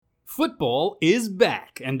Football is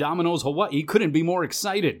back, and Domino's Hawaii couldn't be more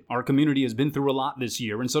excited. Our community has been through a lot this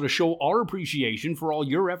year, and so to show our appreciation for all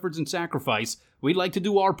your efforts and sacrifice, we'd like to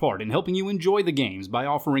do our part in helping you enjoy the games by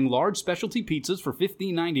offering large specialty pizzas for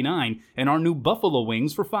 $15.99 and our new buffalo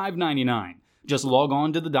wings for $5.99. Just log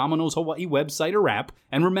on to the Domino's Hawaii website or app,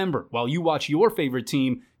 and remember, while you watch your favorite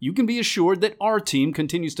team, you can be assured that our team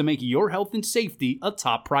continues to make your health and safety a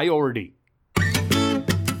top priority.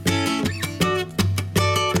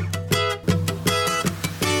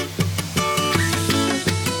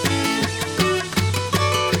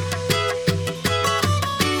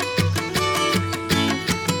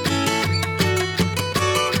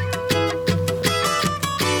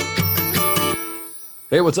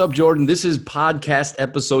 Hey, what's up, Jordan? This is podcast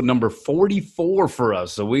episode number 44 for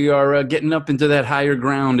us. So we are getting up into that higher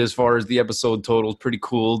ground as far as the episode total. Pretty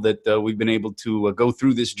cool that we've been able to go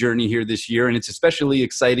through this journey here this year. And it's especially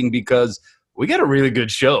exciting because we got a really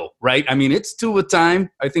good show, right? I mean, it's two a time.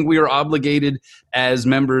 I think we are obligated as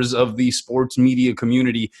members of the sports media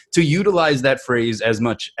community to utilize that phrase as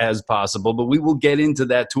much as possible. But we will get into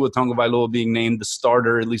that. Tua Tagovailoa being named the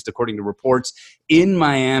starter, at least according to reports, in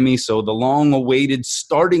Miami. So the long-awaited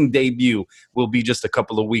starting debut will be just a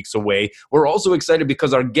couple of weeks away. We're also excited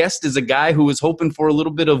because our guest is a guy who is hoping for a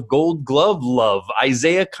little bit of Gold Glove love.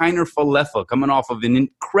 Isaiah Kiner-Falefa, coming off of an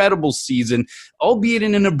incredible season, albeit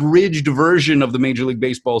in an abridged version of the Major League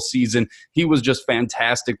Baseball season. He was just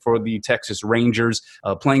fantastic for the Texas Rangers,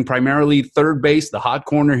 playing primarily third base, the hot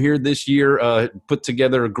corner here this year, put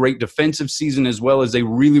together a great defensive season as well as a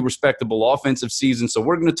really respectable offensive season. So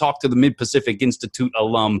we're going to talk to the Mid-Pacific Institute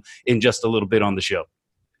alum in just a little bit on the show.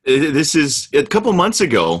 This is a couple months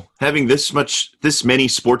ago, having this many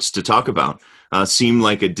sports to talk about seemed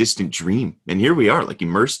like a distant dream. And here we are, like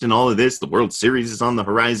immersed in all of this. The World Series is on the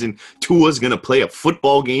horizon. Tua's going to play a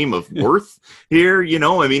football game of worth here. You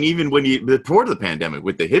know, I mean, even before the pandemic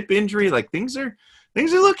with the hip injury, like things are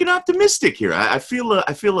looking optimistic here. I feel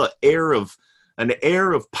an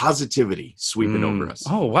air of positivity sweeping over us.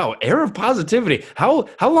 Oh, wow. Air of positivity. How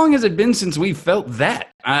long has it been since we felt that?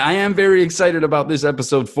 I am very excited about this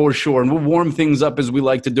episode for sure, and we'll warm things up as we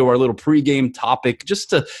like to do our little pregame topic,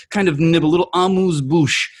 just to kind of nibble, a little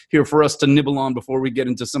amuse-bouche here for us to nibble on before we get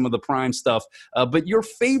into some of the prime stuff. But your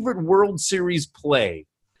favorite World Series play?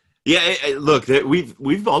 Yeah, look,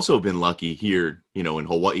 we've also been lucky here, you know, in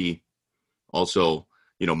Hawaii, also,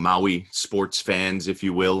 you know, Maui sports fans, if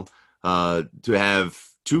you will, to have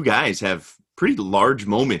two guys have pretty large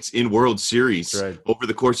moments in World Series over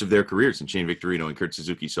the course of their careers, in Shane Victorino and Kurt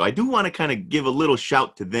Suzuki. So I do want to kind of give a little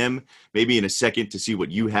shout to them, maybe in a second, to see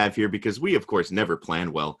what you have here, because we, of course, never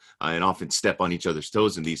plan well and often step on each other's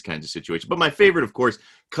toes in these kinds of situations. But my favorite, of course,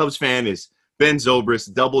 Cubs fan is Ben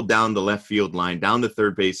Zobrist, doubled down the left field line, down the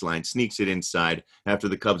third base line, sneaks it inside after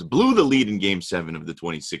the Cubs blew the lead in Game 7 of the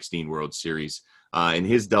 2016 World Series. And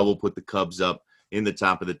his double put the Cubs up in the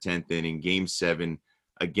top of the 10th inning, Game 7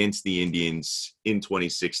 against the Indians in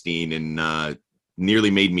 2016, and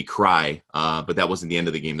nearly made me cry. But that wasn't the end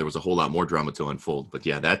of the game. There was a whole lot more drama to unfold. But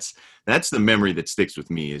yeah, that's the memory that sticks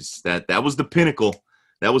with me, is that was the pinnacle.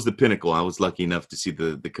 That was the pinnacle. I was lucky enough to see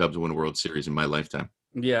the Cubs win a World Series in my lifetime.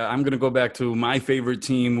 Yeah, I'm going to go back to my favorite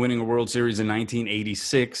team winning a World Series in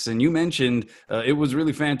 1986. And you mentioned it was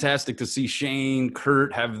really fantastic to see Shane,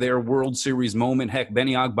 Kurt have their World Series moment. Heck,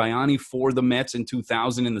 Benny Agbayani for the Mets in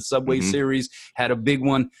 2000 in the Subway Series had a big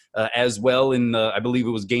one as well in I believe it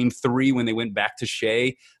was Game 3 when they went back to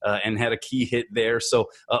Shea and had a key hit there. So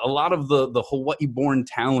a lot of the Hawaii-born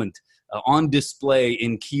talent on display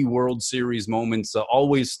in key World Series moments,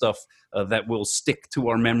 always stuff that will stick to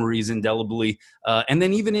our memories indelibly. And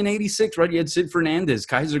then even in 86, right, you had Sid Fernandez,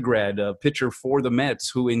 Kaiser grad, pitcher for the Mets,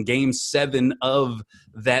 who in Game 7 of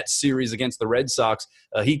that series against the Red Sox,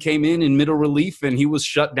 he came in middle relief and he was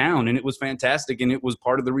shut down, and it was fantastic. And it was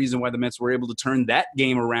part of the reason why the Mets were able to turn that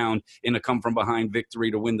game around in a come-from-behind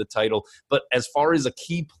victory to win the title. But as far as a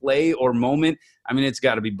key play or moment, I mean, it's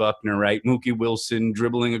got to be Buckner, right? Mookie Wilson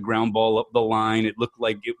dribbling a ground ball up the line. It looked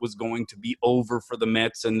like it was going to be over for the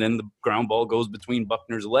Mets, and then the ground ball goes between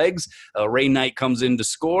Buckner's legs. Ray Knight comes in to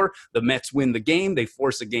score. The Mets win the game. They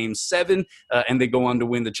force a Game 7, and they go on to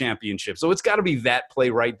win the championship. So it's got to be that play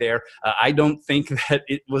right there. I don't think that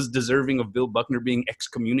it was deserving of Bill Buckner being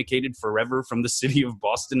excommunicated forever from the city of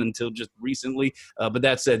Boston until just recently. But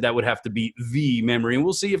that said, that would have to be the memory. And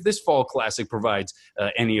we'll see if this Fall Classic provides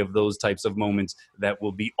any of those types of moments that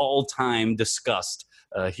will be all-time discussed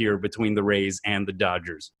here between the Rays and the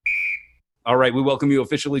Dodgers. All right, we welcome you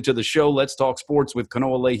officially to the show. Let's talk sports with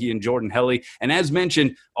Kanoa Leahy and Jordan Helly. And as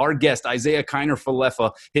mentioned, our guest, Isaiah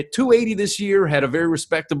Kiner-Falefa, hit 280 this year, had a very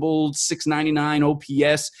respectable 699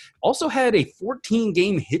 OPS, also had a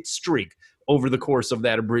 14-game hit streak over the course of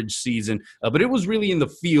that abridged season. But it was really in the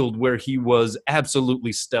field where he was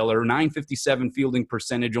absolutely stellar. 957 fielding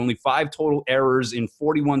percentage, only 5 total errors in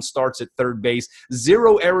 41 starts at third base,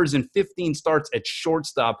 0 errors in 15 starts at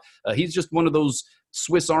shortstop. He's just one of those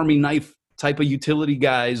Swiss Army knife type of utility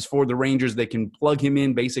guys for the Rangers. They can plug him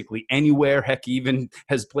in basically anywhere. Heck, he even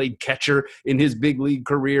has played catcher in his big league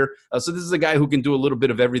career. So this is a guy who can do a little bit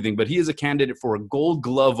of everything, but he is a candidate for a Gold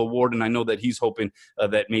Glove award, and I know that he's hoping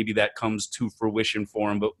that maybe that comes to fruition for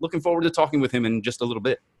him. But looking forward to talking with him in just a little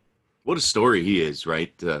bit. What a story he is,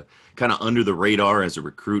 right? Kind of under the radar as a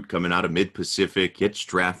recruit coming out of Mid-Pacific, gets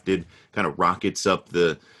drafted, kind of rockets up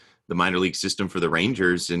the minor league system for the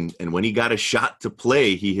Rangers. And when he got a shot to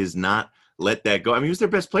play, he has not let that go. I mean, he was their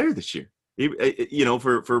best player this year.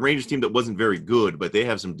 For a Rangers team that wasn't very good, but they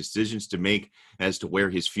have some decisions to make as to where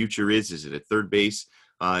his future is. Is it at third base?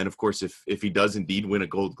 And of course, if he does indeed win a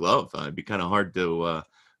Gold Glove, it'd be kind of hard to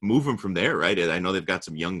move him from there, right? I know they've got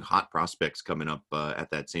some young, hot prospects coming up at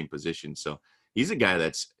that same position. So he's a guy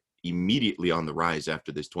that's immediately on the rise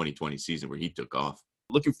after this 2020 season where he took off.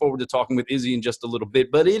 Looking forward to talking with Izzy in just a little bit,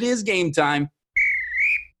 but it is game time.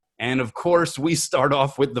 And, of course, we start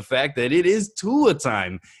off with the fact that it is Tua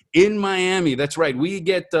time in Miami. That's right. We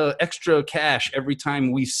get extra cash every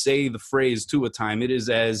time we say the phrase Tua time. It is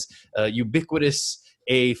as ubiquitous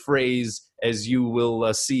a phrase as you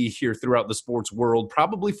will see here throughout the sports world,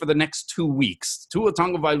 probably for the next 2 weeks. Tua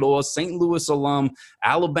Tagovailoa, St. Louis alum,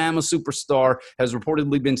 Alabama superstar, has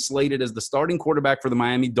reportedly been slated as the starting quarterback for the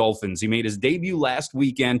Miami Dolphins. He made his debut last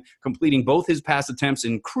weekend, completing both his pass attempts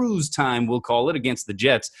in cruise time, we'll call it, against the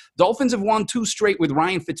Jets. Dolphins have won 2 straight with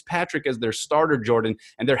Ryan Fitzpatrick as their starter, Jordan,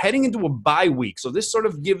 and they're heading into a bye week. So this sort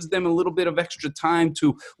of gives them a little bit of extra time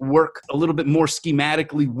to work a little bit more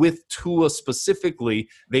schematically with Tua specifically.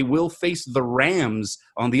 They will face the Rams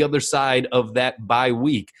on the other side of that bye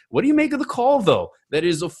week. What do you make of the call, though, that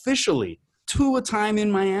is officially Tua time in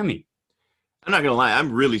Miami? I'm not going to lie. I'm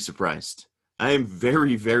really surprised. I am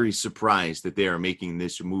very, very surprised that they are making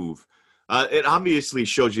this move. It obviously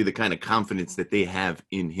shows you the kind of confidence that they have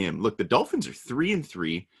in him. Look, the Dolphins are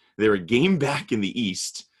 3-3. They're a game back in the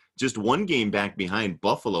East, just 1 game back behind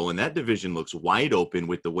Buffalo, and that division looks wide open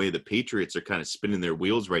with the way the Patriots are kind of spinning their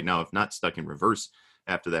wheels right now, if not stuck in reverse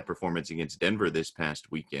after that performance against Denver this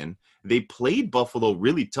past weekend. They played Buffalo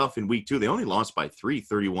really tough in week 2. They only lost by 3,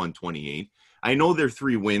 31-28. I know their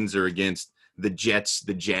 3 wins are against the Jets,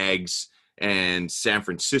 the Jags, and San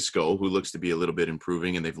Francisco, who looks to be a little bit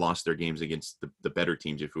improving, and they've lost their games against the better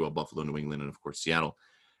teams, if you will, Buffalo, New England, and of course Seattle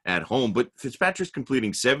at home. But Fitzpatrick's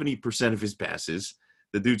completing 70% of his passes.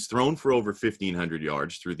 The dude's thrown for over 1,500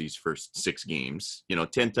 yards through these first 6 games.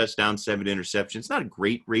 10 touchdowns, 7 interceptions. Not a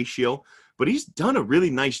great ratio, but he's done a really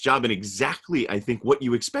nice job in exactly, I think, what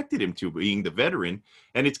you expected him to, being the veteran.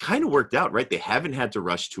 And it's kind of worked out, right? They haven't had to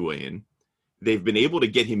rush Tua in. They've been able to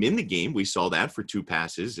get him in the game. We saw that for 2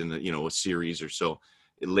 passes in a series or so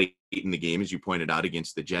late in the game, as you pointed out,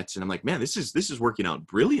 against the Jets. And I'm like, man, this is working out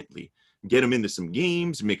brilliantly. Get him into some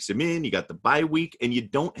games, mix him in. You got the bye week, and you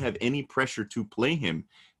don't have any pressure to play him.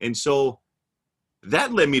 And so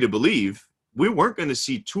that led me to believe we weren't going to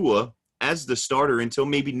see Tua as the starter until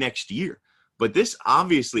maybe next year. But this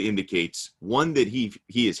obviously indicates, one, that he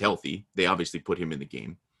is healthy. They obviously put him in the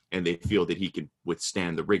game, and they feel that he can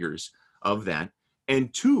withstand the rigors of that.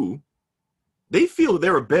 And 2, they feel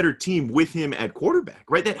they're a better team with him at quarterback,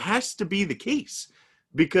 right? That has to be the case,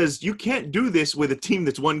 because you can't do this with a team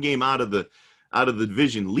that's 1 game out of the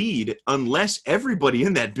division lead unless everybody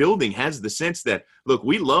in that building has the sense that, look,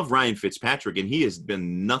 we love Ryan Fitzpatrick, and he has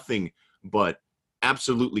been nothing but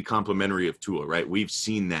absolutely complimentary of Tua, right? We've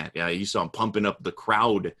seen that. You saw him pumping up the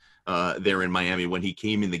crowd there in Miami when he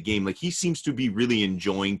came in the game. Like, he seems to be really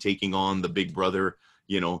enjoying taking on the big brother,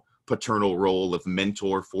 paternal role of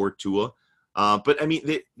mentor for Tua. But I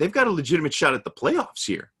mean, they've got a legitimate shot at the playoffs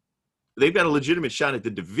here. They've got a legitimate shot at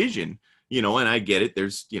the division, and I get it.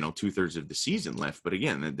 There's, 2/3 of the season left. But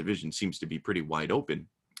again, the division seems to be pretty wide open.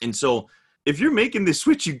 And so if you're making this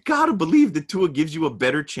switch, you got to believe that Tua gives you a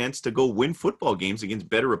better chance to go win football games against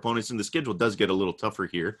better opponents. And the schedule does get a little tougher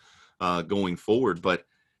here going forward. But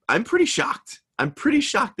I'm pretty shocked. I'm pretty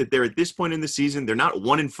shocked that they're at this point in the season. They're not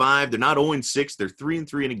 1-5. They're not 0-6. They're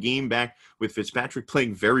 3-3 in a game back, with Fitzpatrick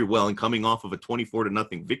playing very well and coming off of a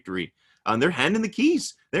 24-0 victory. They're handing the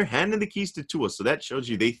keys. They're handing the keys to Tua. So that shows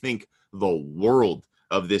you they think the world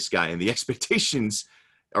of this guy, and the expectations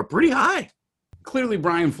are pretty high. Clearly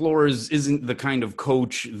Brian Flores isn't the kind of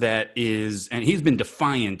coach that is, and he's been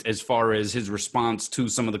defiant as far as his response to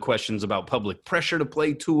some of the questions about public pressure to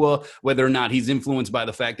play Tua, whether or not he's influenced by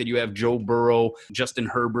the fact that you have Joe Burrow, Justin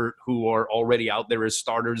Herbert, who are already out there as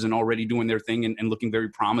starters and already doing their thing and looking very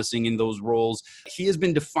promising in those roles. He has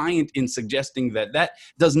been defiant in suggesting that that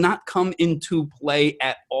does not come into play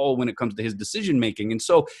at all when it comes to his decision making. And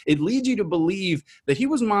so it leads you to believe that he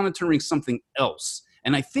was monitoring something else.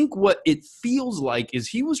 And I think what it feels like is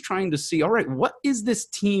he was trying to see, all right, what is this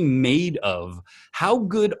team made of? How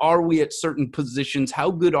good are we at certain positions? How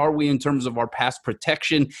good are we in terms of our pass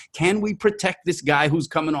protection? Can we protect this guy who's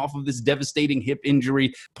coming off of this devastating hip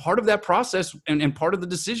injury? Part of that process and part of the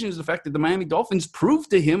decision is the fact that the Miami Dolphins proved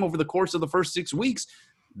to him over the course of the first 6 weeks,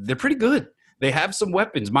 they're pretty good. They have some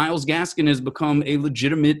weapons. Myles Gaskin has become a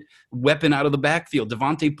legitimate weapon out of the backfield.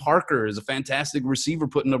 Devontae Parker is a fantastic receiver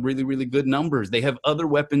putting up really, really good numbers. They have other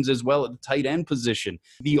weapons as well at the tight end position.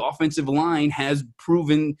 The offensive line has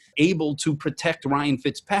proven able to protect Ryan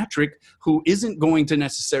Fitzpatrick, who isn't going to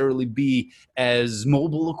necessarily be as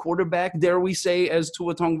mobile a quarterback, dare we say, as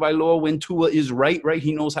Tua Tagovailoa when Tua is right?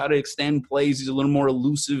 He knows how to extend plays. He's a little more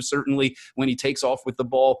elusive, certainly, when he takes off with the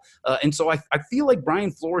ball. And so I feel like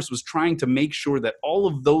Brian Flores was trying to make sure that all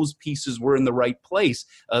of those pieces were in the right place.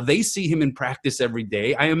 They see him in practice every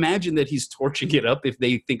day. I imagine that he's torching it up if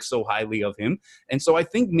they think so highly of him. And so I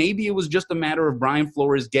think maybe it was just a matter of Brian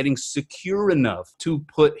Flores getting secure enough to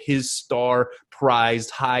put his star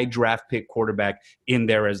prized high draft pick quarterback in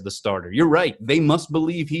there as the starter. You're right. They must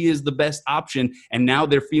believe he is the best option. And now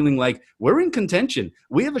they're feeling like we're in contention.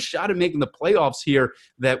 We have a shot at making the playoffs here,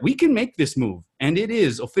 that we can make this move. And it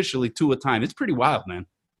is officially Tua time. It's pretty wild, man.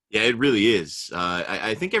 Yeah, it really is.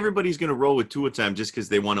 I think everybody's going to roll with Tua time just because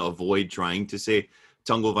they want to avoid trying to say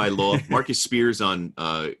Tagovailoa. Marcus Spears on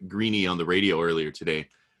Greeny on the radio earlier today.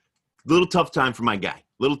 Little tough time for my guy.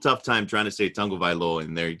 Little tough time trying to say Tagovailoa,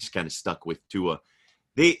 and they're just kind of stuck with Tua.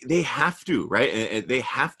 They have to, right? And they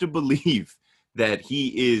have to believe that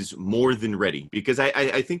he is more than ready, because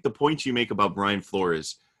I think the points you make about Brian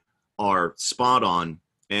Flores are spot on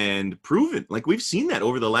and proven. Like, we've seen that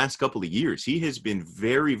over the last couple of years. He has been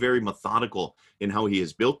very, very methodical in how he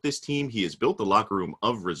has built this team. He has built the locker room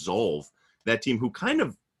of resolve. That team who kind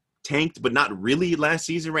of tanked, but not really last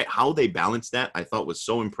season, right? How they balanced that, I thought was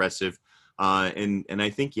so impressive. And I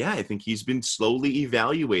think he's been slowly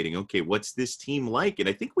evaluating, okay, what's this team like? And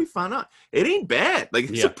I think we found out it ain't bad. Like,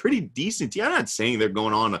 it's a pretty decent team. I'm not saying they're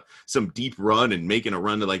going on some deep run and making a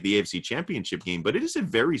run to like the AFC Championship game, but it is a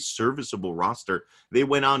very serviceable roster. They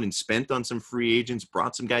went out and spent on some free agents,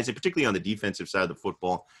 brought some guys in, particularly on the defensive side of the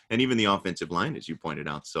football, and even the offensive line, as you pointed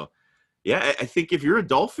out. So, yeah, I think if you're a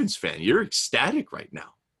Dolphins fan, you're ecstatic right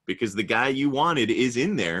now because the guy you wanted is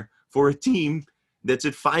in there for a team that's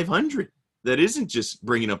at 500. That isn't just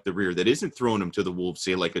bringing up the rear, that isn't throwing them to the wolves,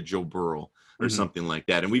 say like a Joe Burrow or something like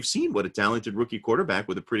that. And we've seen what a talented rookie quarterback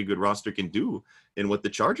with a pretty good roster can do and what the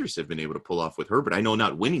Chargers have been able to pull off with Herbert. I know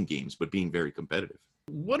not winning games, but being very competitive.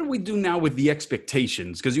 What do we do now with the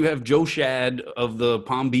expectations? Because you have Joe Shad of the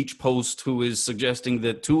Palm Beach Post who is suggesting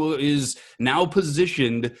that Tua is now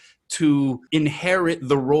positioned to inherit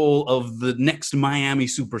the role of the next Miami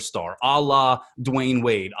superstar, a la Dwayne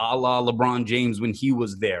Wade, a la LeBron James when he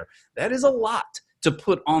was there. That is a lot to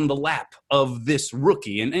put on the lap of this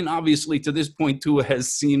rookie. And obviously, to this point, Tua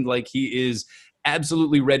has seemed like he is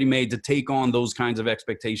absolutely ready-made to take on those kinds of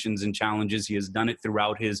expectations and challenges. He has done it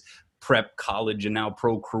throughout his prep, college, and now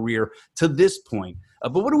pro career to this point.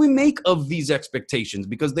 But what do we make of these expectations?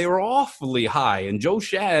 Because they are awfully high. And Joe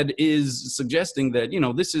Shad is suggesting that,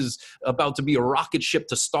 this is about to be a rocket ship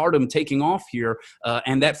to stardom taking off here.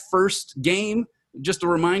 And that first game, just a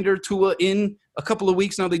reminder, Tua in a couple of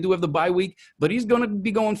weeks now. They do have the bye week, but he's going to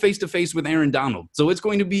be going face-to-face with Aaron Donald. So it's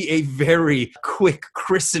going to be a very quick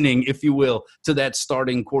christening, if you will, to that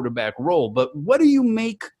starting quarterback role. But what do you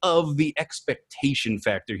make of the expectation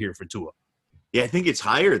factor here for Tua? Yeah, I think it's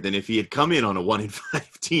higher than if he had come in on a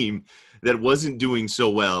 1-5 team that wasn't doing so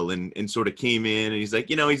well and sort of came in and he's like,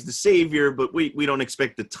 he's the savior, but we don't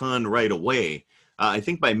expect a ton right away. I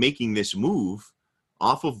think by making this move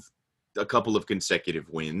off of a couple of consecutive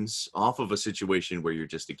wins, off of a situation where you're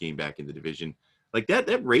just a game back in the division, like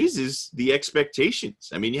that raises the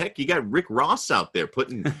expectations. I mean, heck, you got Rick Ross out there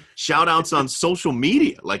putting shout outs on social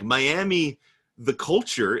media, like Miami. The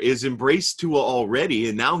culture is embraced Tua already,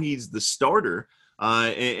 and now he's the starter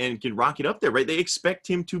and can rock it up there, right? They expect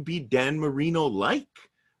him to be Dan Marino-like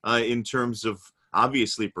in terms of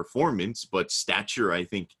obviously performance, but stature, I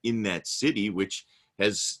think, in that city, which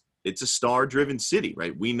it's a star-driven city,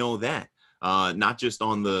 right? We know that. not just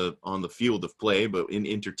on the field of play, but in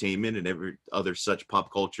entertainment and every other such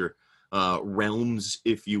pop culture realms,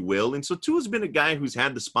 if you will. And so Tua's been a guy who's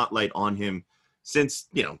had the spotlight on him since,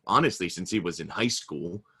 honestly, since he was in high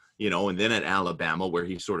school, and then at Alabama, where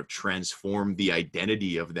he sort of transformed the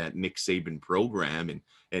identity of that Nick Saban program and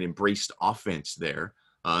embraced offense there.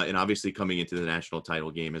 And obviously coming into the national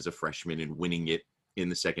title game as a freshman and winning it in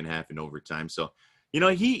the second half in overtime. So,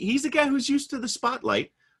 he's a guy who's used to the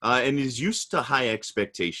spotlight and is used to high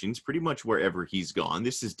expectations pretty much wherever he's gone.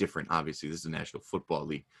 This is different. Obviously, this is the National Football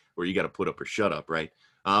League where you got to put up or shut up, right?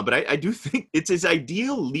 But I do think it's as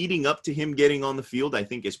ideal leading up to him getting on the field, I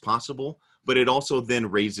think, is possible. But it also then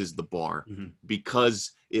raises the bar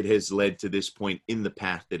because it has led to this point in the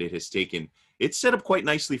path that it has taken. It's set up quite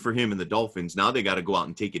nicely for him and the Dolphins. Now they got to go out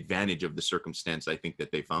and take advantage of the circumstance I think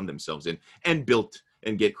that they found themselves in and built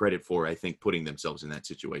and get credit for, I think, putting themselves in that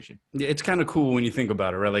situation. Yeah, it's kind of cool when you think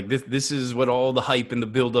about it, right? Like this is what all the hype and the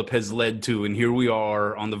buildup has led to. And here we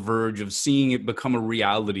are on the verge of seeing it become a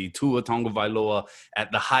reality. Tua Tagovailoa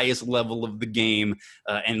at the highest level of the game.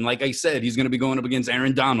 And like I said, he's going to be going up against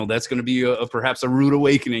Aaron Donald. That's going to be perhaps a rude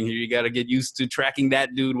awakening here. You got to get used to tracking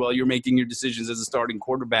that dude while you're making your decisions as a starting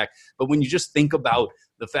quarterback. But when you just think about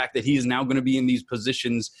the fact that he is now going to be in these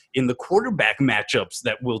positions in the quarterback matchups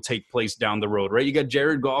that will take place down the road, right? You got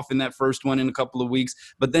Jared Goff in that first one in a couple of weeks,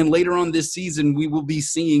 but then later on this season, we will be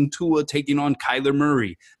seeing Tua taking on Kyler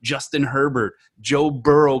Murray, Justin Herbert, Joe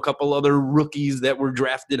Burrow, a couple other rookies that were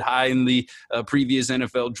drafted high in the previous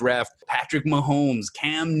NFL draft, Patrick Mahomes,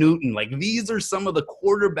 Cam Newton. Like these are some of the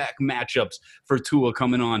quarterback matchups for Tua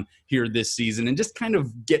coming on here this season, and just kind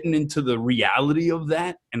of getting into the reality of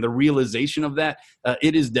that and the realization of that.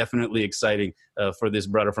 It is definitely exciting for this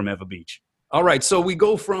brother from Eva Beach. All right, so we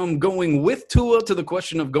go from going with Tua to the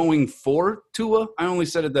question of going for Tua. I only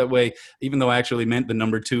said it that way, even though I actually meant the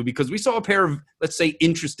number 2, because we saw a pair of, let's say,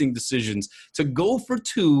 interesting decisions to go for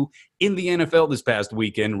 2 in the NFL this past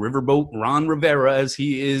weekend. Riverboat Ron Rivera, as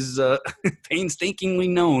he is painstakingly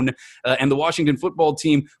known, and the Washington football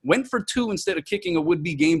team went for 2 instead of kicking a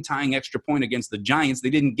would-be game-tying extra point against the Giants. They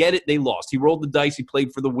didn't get it. They lost. He rolled the dice. He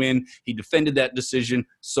played for the win. He defended that decision.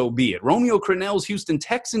 So be it. Romeo Crennel's Houston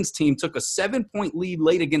Texans team took a 7-point lead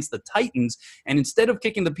late against the Titans, and instead of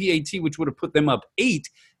kicking the PAT, which would have put them up 8,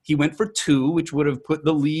 he went for 2, which would have put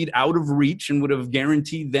the lead out of reach and would have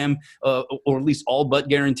guaranteed them, or at least all but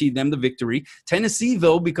guaranteed them the victory. Tennessee,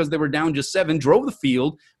 though, because they were down just 7, drove the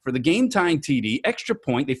field for the game-tying TD, extra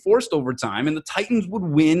point. They forced overtime, and the Titans would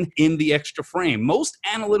win in the extra frame. Most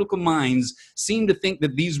analytical minds seem to think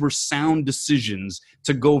that these were sound decisions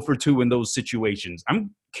to go for 2 in those situations.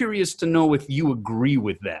 I'm curious to know if you agree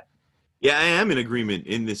with that. Yeah, I am in agreement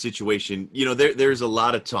in this situation. There's a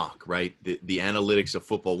lot of talk, right? The analytics of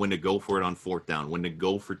football, when to go for it on 4th down, when to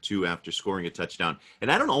go for 2 after scoring a touchdown.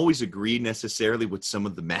 And I don't always agree necessarily with some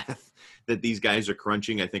of the math that these guys are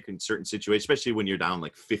crunching. I think in certain situations, especially when you're down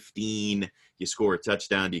like 15, you score a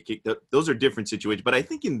touchdown, you kick. Those are different situations. But I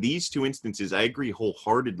think in these 2 instances, I agree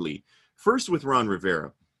wholeheartedly. First, with Ron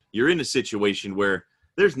Rivera, you're in a situation where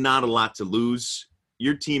there's not a lot to lose.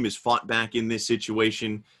 Your team has fought back in this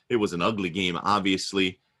situation. It was an ugly game,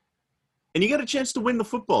 obviously. And you got a chance to win the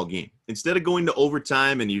football game. Instead of going to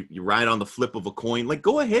overtime and you ride on the flip of a coin, like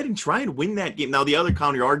go ahead and try and win that game. Now, the other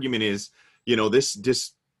counter argument is,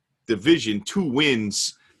 this division, 2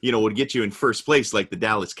 wins, would get you in first place like the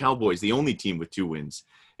Dallas Cowboys, the only team with 2 wins.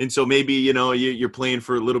 And so maybe, you're playing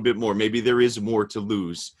for a little bit more. Maybe there is more to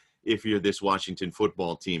lose if you're this Washington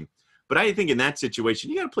football team. But I think in that situation,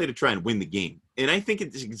 you got to play to try and win the game. And I think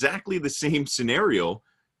it's exactly the same scenario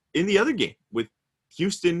in the other game with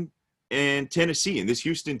Houston and Tennessee. And this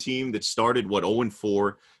Houston team that started,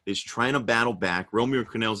 0-4, is trying to battle back. Romeo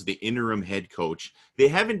Crennel's the interim head coach. They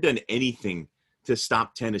haven't done anything to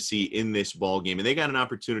stop Tennessee in this ball game. And they got an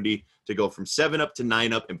opportunity to go from 7 up to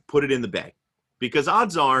 9 up and put it in the bag. Because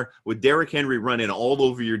odds are, with Derrick Henry running all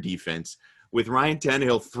over your defense, with Ryan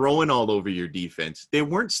Tannehill throwing all over your defense, they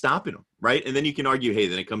weren't stopping them, right? And then you can argue, hey,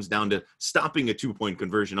 then it comes down to stopping a 2-point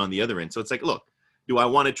conversion on the other end. So it's like, look, do I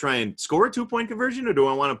want to try and score a 2-point conversion, or do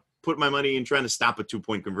I want to put my money in trying to stop a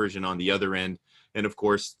 2-point conversion on the other end? And, of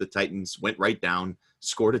course, the Titans went right down,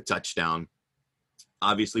 scored a touchdown,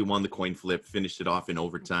 obviously won the coin flip, finished it off in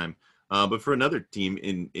overtime. But for another team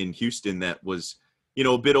in Houston that was,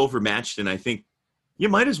 a bit overmatched, and I think you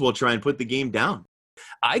might as well try and put the game down.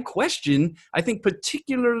 I question, I think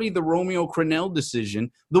particularly the Romeo Crennel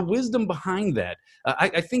decision, the wisdom behind that.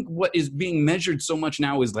 I think what is being measured so much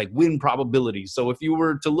now is like win probability. So if you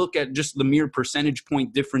were to look at just the mere percentage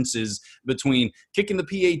point differences between kicking the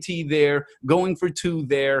PAT there, going for two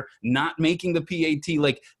there, not making the PAT,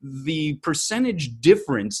 like the percentage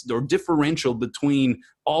difference or differential between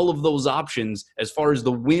all of those options as far as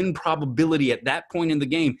the win probability at that point in the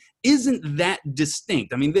game isn't that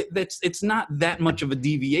distinct. I mean, it's not that much of a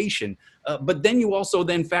deviation. But then you also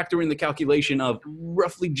then factor in the calculation of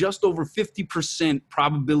roughly just over 50%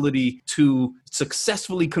 probability to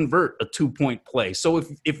successfully convert a 2-point play. So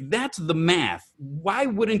if that's the math, why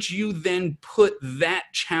wouldn't you then put that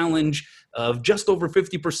challenge of just over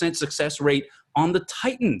 50% success rate on the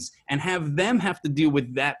Titans and have them have to deal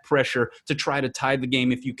with that pressure to try to tie the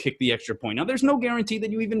game if you kick the extra point? Now, there's no guarantee that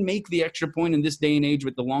you even make the extra point in this day and age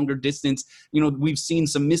with the longer distance. You know, we've seen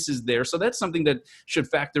some misses there. So that's something that should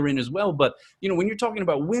factor in as well. But, you know, when you're talking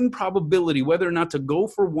about win probability, whether or not to go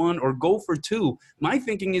for one or go for two, my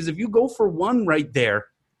thinking is if you go for one right there,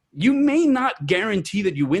 you may not guarantee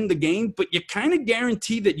that you win the game, but you kind of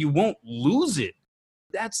guarantee that you won't lose it.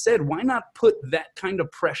 That said, why not put that kind of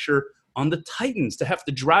pressure on the Titans to have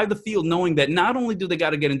to drive the field knowing that not only do they got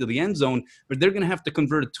to get into the end zone, but they're going to have to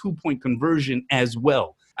convert a 2-point conversion as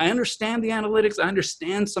well. I understand the analytics. I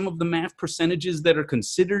understand some of the math percentages that are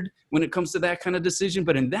considered when it comes to that kind of decision.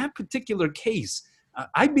 But in that particular case,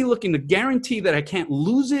 I'd be looking to guarantee that I can't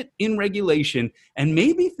lose it in regulation and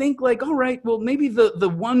maybe think like, all right, well, maybe the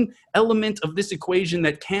one element of this equation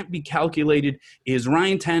that can't be calculated is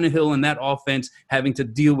Ryan Tannehill and that offense having to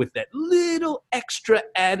deal with that little extra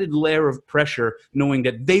added layer of pressure, knowing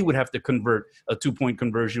that they would have to convert a 2-point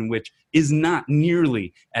conversion, which is not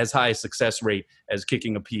nearly as high a success rate as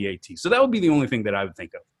kicking a PAT. So that would be the only thing that I would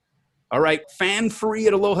think of. All right, fan-free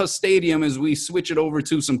at Aloha Stadium as we switch it over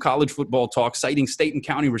to some college football talk, citing state and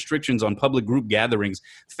county restrictions on public group gatherings.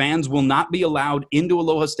 Fans will not be allowed into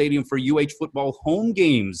Aloha Stadium for UH football home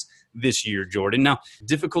games this year, Jordan. Now,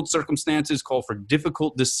 difficult circumstances call for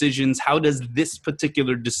difficult decisions. How does this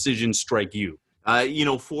particular decision strike you? You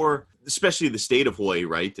know, for especially the state of Hawaii,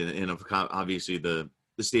 right, and obviously the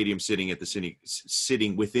stadium sitting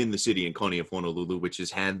within the city and county of Honolulu, which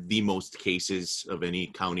has had the most cases of any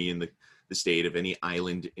county in the state, of any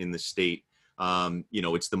island in the state. You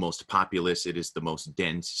know, it's the most populous, it is the most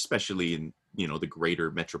dense, especially in, you know, the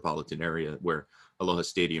greater metropolitan area where Aloha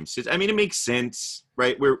Stadium sits. I mean, it makes sense,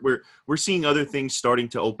 right? We're seeing other things starting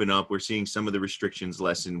to open up. We're seeing some of the restrictions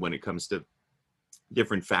lessen when it comes to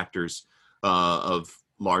different factors of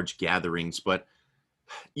large gatherings, but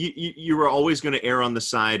you are always going to err on the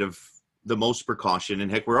side of the most precaution.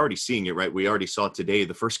 And heck, we're already seeing it, right? We already saw today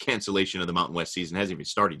the first cancellation of the Mountain West season hasn't even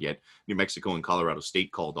started yet. New Mexico and Colorado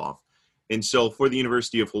State called off. And so for the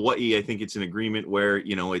University of Hawaii, I think it's an agreement where,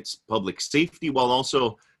 you know, it's public safety while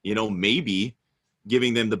also, you know, maybe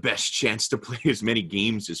giving them the best chance to play as many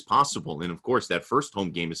games as possible. And of course, that first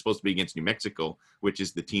home game is supposed to be against New Mexico, which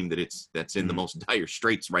is the team that's in the most dire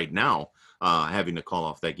straits right now, having to call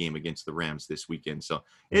off that game against the Rams this weekend. So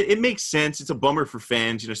it makes sense. It's a bummer for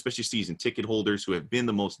fans, you know, especially season ticket holders who have been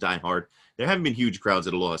the most diehard. There haven't been huge crowds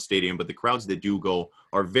at Aloha Stadium, but the crowds that do go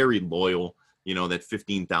are very loyal. You know, that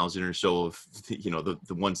 15,000 or so of, you know,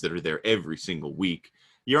 the ones that are there every single week.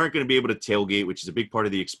 You aren't going to be able to tailgate, which is a big part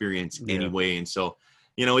of the experience anyway. And so,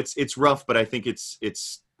 you know, it's rough, but I think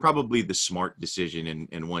it's probably the smart decision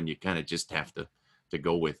and one you kind of just have to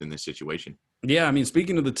go with in this situation. Yeah, I mean,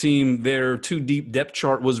 speaking of the team, their two-deep depth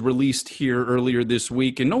chart was released here earlier this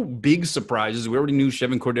week, and no big surprises. We already knew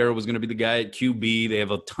Chevan Cordeiro was going to be the guy at QB. They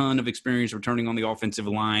have a ton of experience returning on the offensive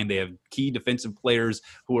line. They have key defensive players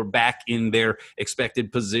who are back in their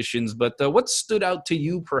expected positions. But what stood out to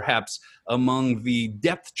you, perhaps, among the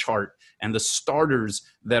depth chart and the starters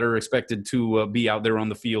that are expected to be out there on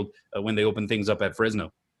the field when they open things up at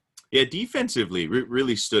Fresno? Yeah, defensively,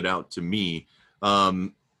 really stood out to me.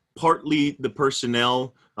 Partly the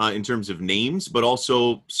personnel in terms of names, but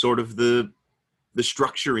also sort of the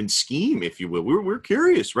structure and scheme, if you will. We're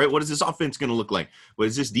curious, right? What is this offense going to look like? What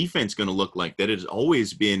is this defense going to look like? That has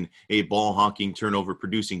always been a ball hawking, turnover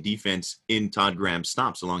producing defense in Todd Graham's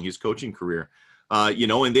stops along his coaching career. You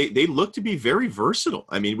know, and they look to be very versatile.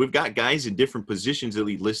 I mean, we've got guys in different positions that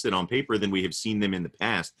we listed on paper than we have seen them in the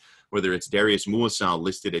past, whether it's Darius Muasau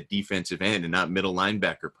listed at defensive end and not middle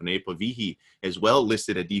linebacker, Panay Pavihi as well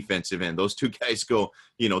listed at defensive end. Those two guys go,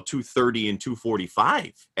 you know, 230 and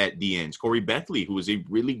 245 at the ends. Corey Bethley, who is a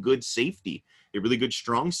really good safety, a really good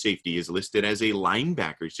strong safety, is listed as a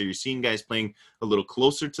linebacker. So you're seeing guys playing a little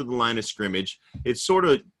closer to the line of scrimmage. It's sort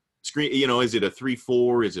of screen, is it a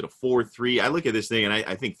 3-4? Is it a 4-3? I look at this thing and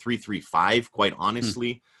I think 3-3-5, quite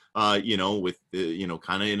honestly, with,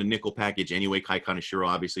 kind of in a nickel package anyway. Kai Kaneshiro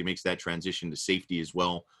obviously makes that transition to safety as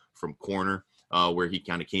well from corner, where he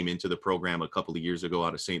kind of came into the program a couple of years ago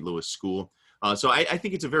out of St. Louis school. So I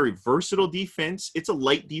think it's a very versatile defense. It's a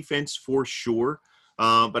light defense for sure,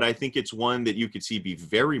 but I think it's one that you could see be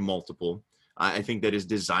very multiple. I think that is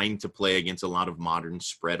designed to play against a lot of modern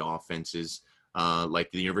spread offenses,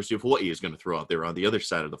 like the University of Hawaii is going to throw out there on the other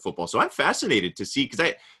side of the football. So I'm fascinated to see,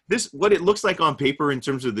 because what it looks like on paper in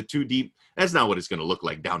terms of the two deep, that's not what it's going to look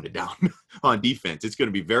like down to down on defense. It's going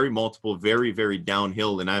to be very multiple, very, very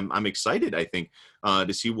downhill. And I'm excited, I think,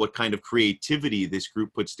 to see what kind of creativity this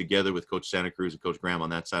group puts together with Coach Santa Cruz and Coach Graham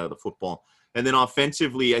on that side of the football. And then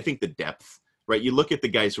offensively, I think the depth, right? You look at the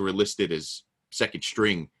guys who are listed as second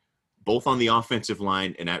string, both on the offensive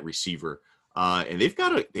line and at receiver. And they've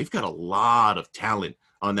got a lot of talent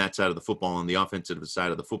on that side of the football, on the offensive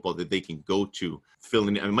side of the football, that they can go to fill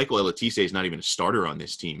in. I mean, Michael Elatise is not even a starter on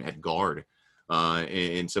this team at guard,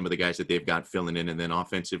 and some of the guys that they've got filling in, and then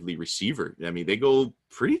offensively receiver. I mean, they go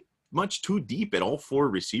pretty much too deep at all four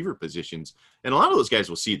receiver positions, and a lot of those guys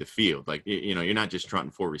will see the field. Like, you're not just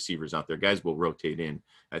trotting four receivers out there. Guys will rotate in,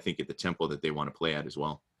 I think, at the tempo that they want to play at as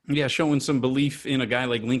well. Yeah, showing some belief in a guy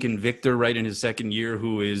like Lincoln Victor, right, in his second year,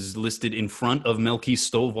 who is listed in front of Melky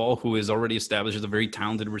Stovall, who is already established as a very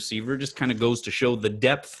talented receiver. Just kind of goes to show the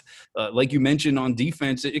depth, like you mentioned, on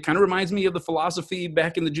defense. It kind of reminds me of the philosophy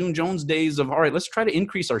back in the June Jones days of, all right, let's try to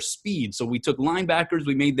increase our speed. So we took linebackers,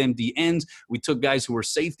 we made them D-ends. We took guys who were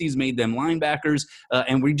safeties, made them linebackers,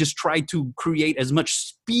 and we just tried to create as much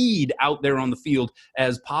speed out there on the field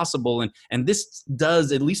as possible. And this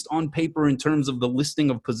does, at least on paper, in terms of the listing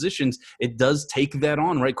of positions, it does take that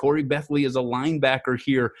on, right? Corey Bethley is a linebacker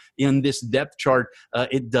here in this depth chart.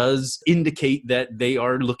 It does indicate that they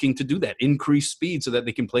are looking to do that, increase speed so that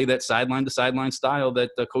they can play that sideline to sideline style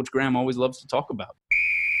that Coach Graham always loves to talk about.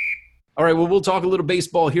 All right, well, we'll talk a little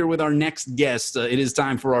baseball here with our next guest. It is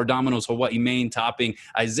time for our Domino's Hawaii main topping.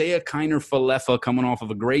 Isaiah Kiner-Falefa, coming off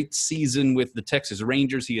of a great season with the Texas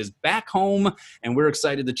Rangers. He is back home, and we're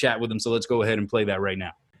excited to chat with him, so let's go ahead and play that right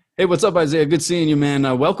now. Hey, what's up, Isaiah? Good seeing you, man.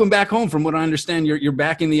 Welcome back home. From what I understand, you're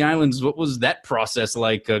back in the islands. What was that process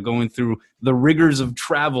like, going through the rigors of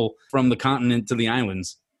travel from the continent to the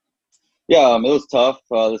islands? Yeah, it was tough.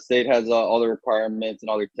 The state has all the requirements and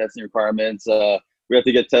all their testing requirements. We have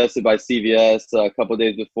to get tested by CVS a couple of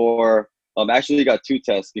days before. Actually got two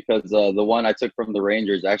tests because the one I took from the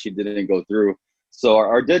Rangers actually didn't go through. So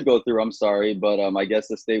or did go through, I'm sorry, but I guess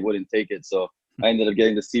the state wouldn't take it. So I ended up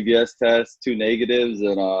getting the CVS test, two negatives,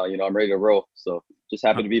 and I'm ready to roll. So just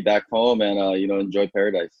happy to be back home and enjoy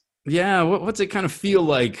paradise. Yeah, what's it kind of feel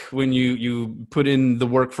like when you put in the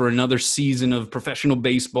work for another season of professional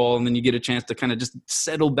baseball and then you get a chance to kind of just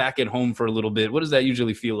settle back at home for a little bit? What does that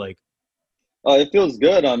usually feel like? It feels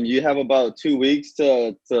good. You have about 2 weeks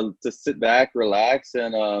to sit back, relax,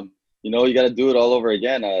 and you got to do it all over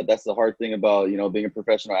again. That's the hard thing about being a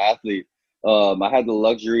professional athlete. I had the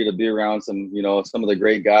luxury to be around some of the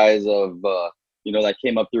great guys of that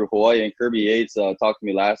came up through Hawaii. And Kirby Yates talked to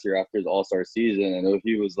me last year after his All-Star season, and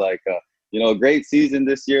he was like, great season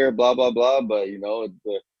this year, blah blah blah. But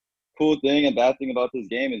the cool thing and bad thing about this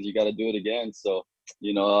game is you got to do it again. So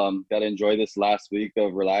got to enjoy this last week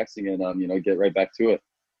of relaxing and get right back to it.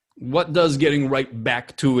 What does getting right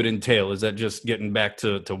back to it entail? Is that just getting back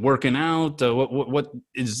to working out? What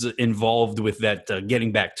is involved with that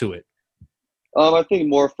getting back to it? I think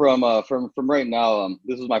more from right now.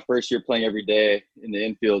 This was my first year playing every day in the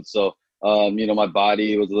infield, so my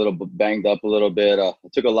body was a little banged up a little bit. I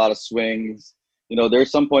took a lot of swings.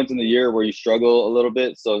 There's some points in the year where you struggle a little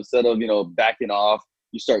bit. So instead of backing off,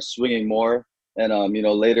 you start swinging more. And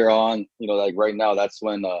later on, like right now, that's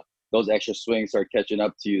when those extra swings start catching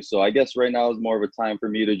up to you. So I guess right now is more of a time for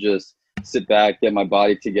me to just sit back, get my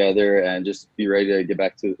body together, and just be ready to get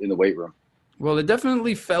back in the weight room. Well, it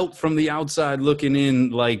definitely felt from the outside looking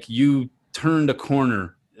in like you turned a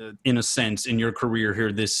corner in a sense in your career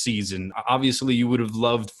here this season. Obviously, you would have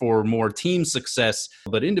loved for more team success,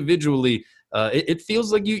 but individually, it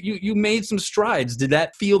feels like you made some strides. Did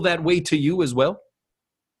that feel that way to you as well?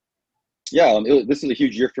 Yeah, this is a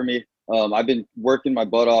huge year for me. I've been working my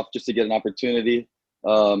butt off just to get an opportunity.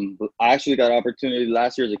 I actually got an opportunity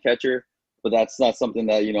last year as a catcher, but that's not something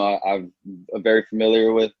that I'm very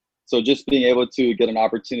familiar with. So just being able to get an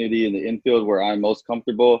opportunity in the infield where I'm most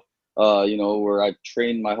comfortable, where I've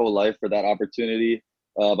trained my whole life for that opportunity,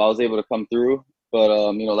 I was able to come through. But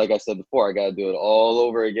like I said before, I got to do it all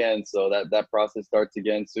over again. So that process starts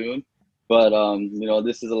again soon. But you know,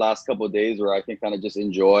 this is the last couple of days where I can kind of just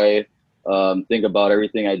enjoy, think about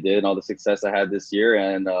everything I did and all the success I had this year.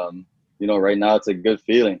 And you know, right now it's a good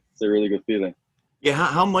feeling. It's a really good feeling. Yeah,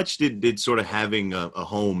 how much did sort of having a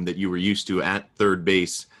home that you were used to at third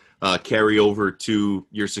base carry over to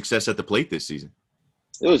your success at the plate this season?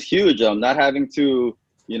 It was huge. Not having to,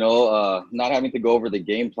 you know, not having to go over the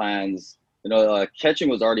game plans. You know, catching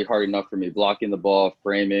was already hard enough for me. Blocking the ball,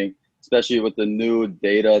 framing, especially with the new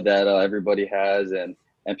data that everybody has and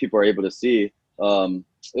people are able to see.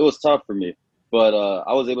 It was tough for me, but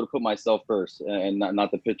I was able to put myself first and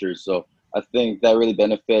not the pitchers. So I think that really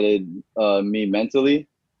benefited me mentally,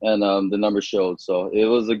 and the numbers showed. So it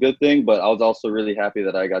was a good thing, but I was also really happy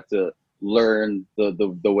that I got to learn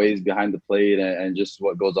the ways behind the plate and just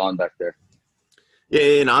what goes on back there.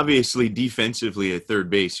 Yeah, and obviously defensively at third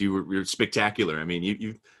base, you're spectacular. I mean,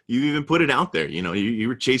 you even put it out there. You know, you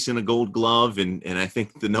were chasing a Gold Glove, and I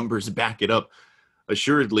think the numbers back it up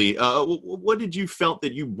assuredly. What did you felt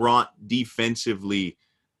that you brought defensively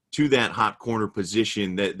to that hot corner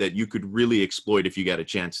position that you could really exploit if you got a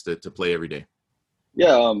chance to play every day?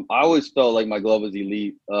 Yeah, I always felt like my glove was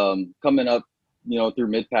elite. Coming up, you know, through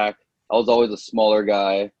mid pack, I was always a smaller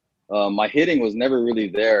guy. My hitting was never really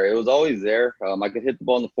there. It was always there. I could hit the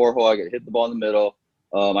ball in the four hole. I could hit the ball in the middle.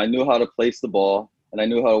 I knew how to place the ball, and I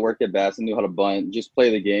knew how to work at bats. I knew how to bunt, just play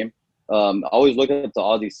the game. I always looked up to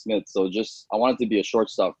Ozzie Smith. So I wanted to be a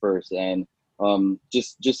shortstop first, and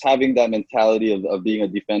just having that mentality of being a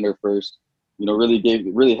defender first, you know,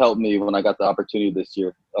 really helped me when I got the opportunity this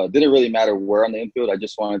year. Didn't really matter where on the infield. I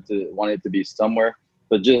just wanted it to be somewhere.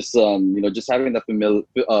 But just you know, just having the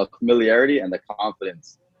familiarity and the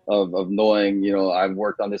confidence of knowing, you know, I've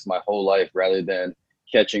worked on this my whole life rather than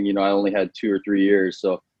catching, you know, I only had 2 or 3 years.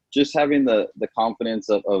 So just having the confidence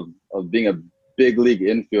of being a big league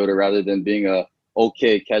infielder rather than being a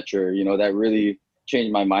okay catcher, you know, that really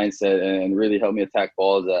changed my mindset and really helped me attack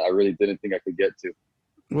balls that I really didn't think I could get to.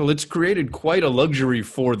 Well, it's created quite a luxury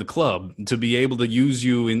for the club to be able to use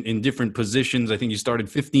you in different positions. I think you started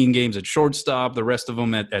 15 games at shortstop, the rest of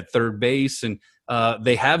them at third base. And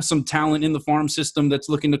they have some talent in the farm system that's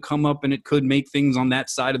looking to come up, and it could make things on that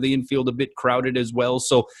side of the infield a bit crowded as well.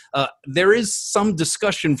 So there is some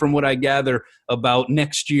discussion from what I gather about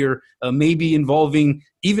next year, maybe involving,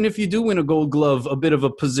 even if you do win a Gold Glove, a bit of a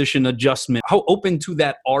position adjustment. How open to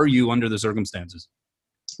that are you under the circumstances?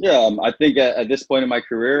 Yeah, I think at this point in my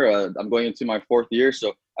career, I'm going into my 4th year.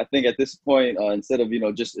 So I think at this point, instead of, you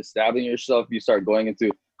know, just establishing yourself, you start going into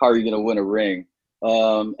how are you going to win a ring.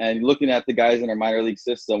 And looking at the guys in our minor league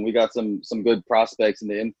system, we got some good prospects in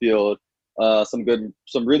the infield,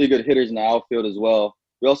 some really good hitters in the outfield as well.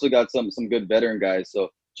 We also got some good veteran guys. So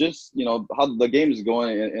just, you know, how the game is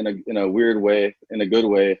going in a weird way, in a good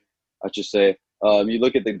way, I should say. You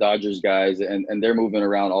look at the Dodgers guys, and they're moving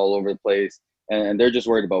around all over the place. And they're just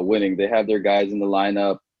worried about winning. They have their guys in the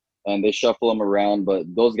lineup, and they shuffle them around. But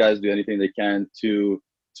those guys do anything they can to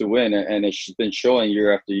win, and it's been showing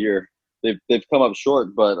year after year. They've come up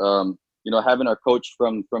short, but you know, having our coach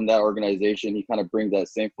from that organization, he kind of brings that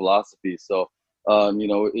same philosophy. So you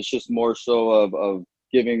know, it's just more so of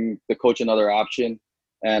giving the coach another option.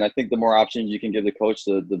 And I think the more options you can give the coach,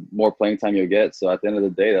 the more playing time you'll get. So at the end of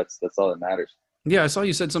the day, that's all that matters. Yeah, I saw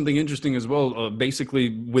you said something interesting as well.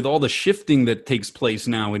 Basically, with all the shifting that takes place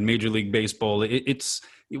now in Major League Baseball, it's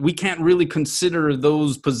we can't really consider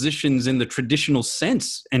those positions in the traditional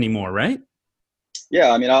sense anymore, right? Yeah,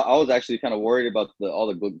 I mean, I was actually kind of worried about all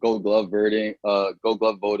the Gold Glove voting,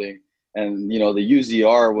 and you know, the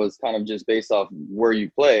UZR was kind of just based off where you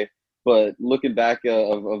play. But looking back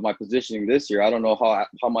of my positioning this year, I don't know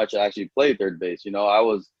how much I actually played third base. You know, I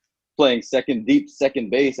was playing second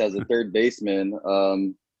base as a third baseman.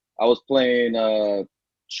 I was playing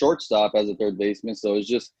shortstop as a third baseman, so it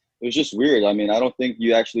was just weird. I mean, I don't think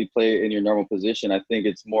you actually play in your normal position. I think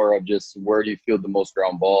it's more of just where do you field the most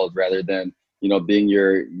ground balls rather than, you know, being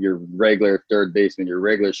your regular third baseman, your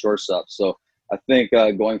regular shortstop. So I think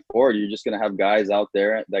going forward, you're just going to have guys out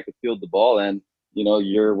there that could field the ball, and you know,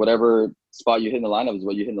 your whatever spot you hit in the lineup is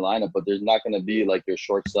what you hit in the lineup. But there's not going to be like your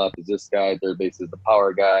shortstop is this guy, third base is the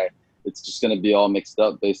power guy. It's just going to be all mixed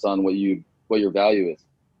up based on what your value is.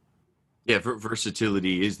 Yeah,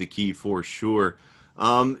 versatility is the key for sure.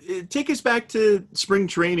 Take us back to spring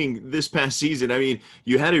training this past season. I mean,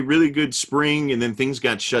 you had a really good spring, and then things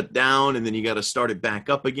got shut down, and then you got to start it back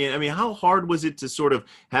up again. I mean, how hard was it to sort of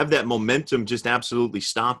have that momentum just absolutely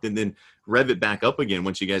stopped and then rev it back up again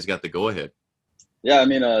once you guys got the go-ahead? Yeah, I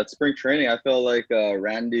mean, spring training, I felt like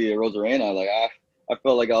Randy Rosarena. Like I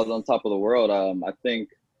felt like I was on top of the world. I think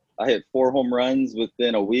I hit 4 home runs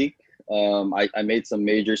within a week. I made some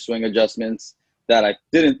major swing adjustments that I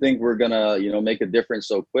didn't think were gonna, make a difference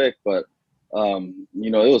so quick. But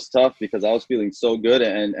it was tough because I was feeling so good,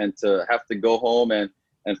 and to have to go home and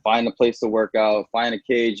find a place to work out, find a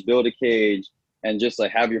cage, build a cage, and just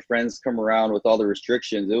like have your friends come around with all the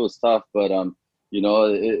restrictions. It was tough, but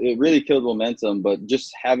it really killed momentum. But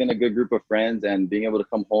just having a good group of friends and being able to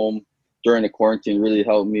come home during the quarantine really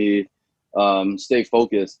helped me stay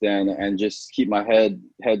focused and just keep my head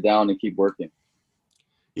down and keep working.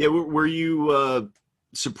 Yeah, were you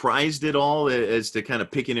surprised at all as to kind of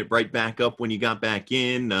picking it right back up when you got back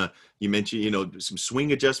in? You mentioned, some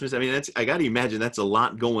swing adjustments. I mean, I got to imagine that's a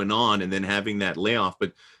lot going on, and then having that layoff.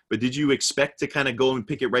 But did you expect to kind of go and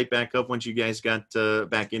pick it right back up once you guys got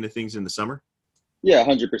back into things in the summer? Yeah,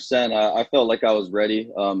 100%. I felt like I was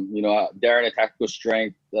ready. Darren at Tactical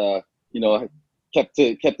Strength, kept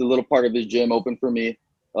a little part of his gym open for me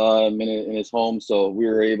in his home. So we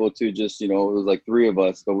were able to just, it was like 3 of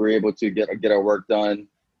us, but we were able to get our work done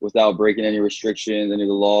without breaking any restrictions, any of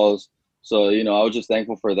the laws. So, I was just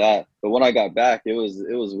thankful for that. But when I got back, it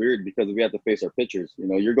was weird because we had to face our pitchers.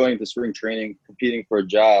 You're going to spring training, competing for a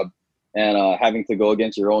job, and having to go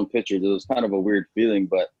against your own pitchers. It was kind of a weird feeling.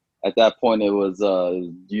 But at that point, it was,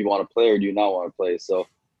 do you want to play or do you not want to play? So,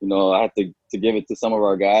 I had to give it to some of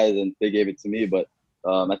our guys, and they gave it to me. But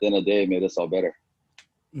at the end of the day, it made us all better.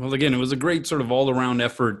 Well, again, it was a great sort of all-around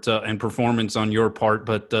effort and performance on your part,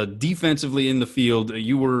 but defensively in the field,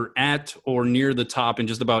 you were at or near the top in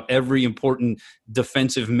just about every important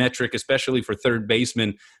defensive metric, especially for third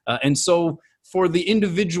baseman. And so for the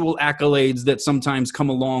individual accolades that sometimes come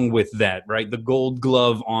along with that, right, the Gold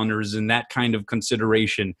Glove honors and that kind of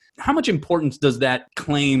consideration, how much importance does that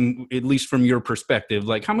claim, at least from your perspective?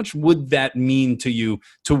 Like, how much would that mean to you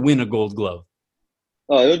to win a Gold Glove?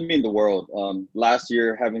 Oh, it would mean the world. Last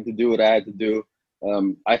year, having to do what I had to do,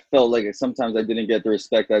 I felt like sometimes I didn't get the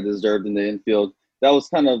respect I deserved in the infield. That was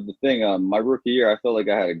kind of the thing. My rookie year, I felt like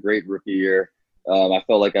I had a great rookie year. I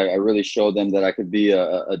felt like I really showed them that I could be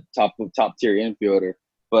a top tier infielder.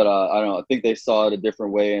 But I don't know. I think they saw it a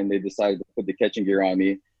different way, and they decided to put the catching gear on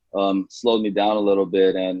me. Slowed me down a little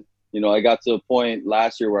bit, and I got to a point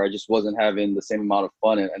last year where I just wasn't having the same amount of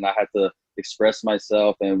fun, and I had to express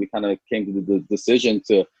myself, and we kind of came to the decision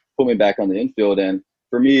to put me back on the infield. And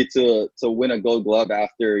for me to win a Gold Glove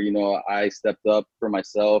after I stepped up for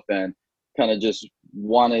myself and kind of just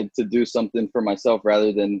wanted to do something for myself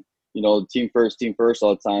rather than team first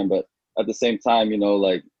all the time. But at the same time,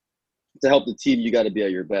 like, to help the team, you got to be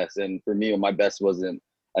at your best. And for me, my best wasn't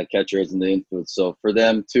at catcher, as in the infield. So for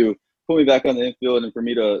them to put me back on the infield and for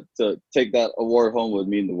me to take that award home would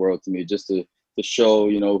mean the world to me, just to show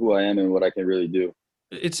who I am and what I can really do.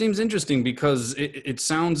 It seems interesting because it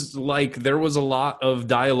sounds like there was a lot of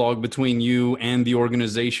dialogue between you and the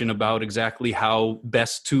organization about exactly how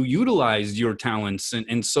best to utilize your talents.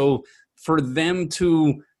 And so for them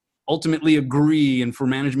to ultimately agree, and for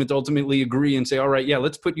management to ultimately agree and say, all right, yeah,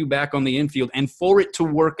 let's put you back on the infield, and for it to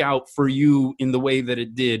work out for you in the way that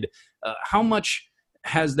it did, how much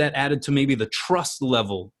has that added to maybe the trust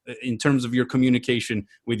level in terms of your communication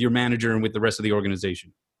with your manager and with the rest of the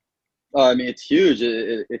organization? I mean, it's huge.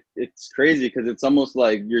 It's crazy because it's almost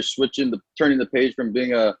like you're turning the page from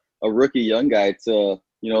being a rookie young guy to,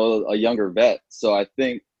 a younger vet. So I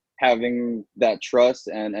think having that trust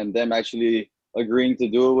and them actually agreeing to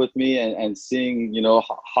do it with me and seeing,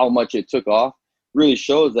 how much it took off really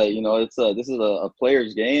shows that, this is a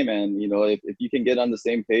player's game. And, if you can get on the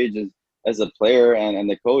same page as a player and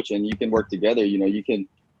the coach, and you can work together, you can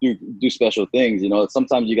do special things.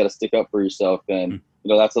 Sometimes you got to stick up for yourself, and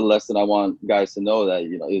that's a lesson I want guys to know, that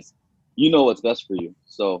is what's best for you.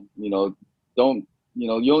 So don't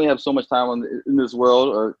you only have so much time in this world,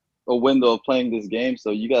 or a window of playing this game,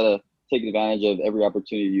 so you got to take advantage of every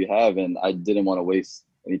opportunity you have, and I didn't want to waste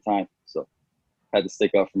any time, so I had to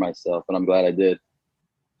stick up for myself, and I'm glad I did.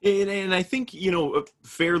 And I think,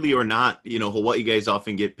 fairly or not, Hawaii guys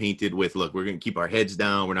often get painted with, look, we're going to keep our heads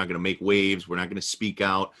down. We're not going to make waves. We're not going to speak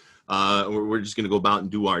out. We're just going to go about and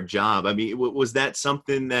do our job. I mean, was that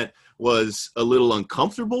something that was a little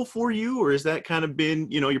uncomfortable for you, or has that kind of been,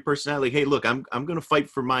 your personality? Like, hey, look, I'm going to fight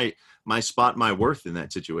for my spot, my worth in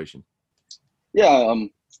that situation. Yeah.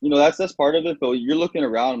 That's part of it. But you're looking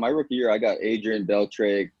around. My rookie year, I got Adrian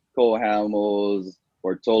Beltre, Cole Hamels,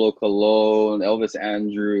 Bartolo Colon, Elvis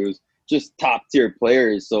Andrews, just top tier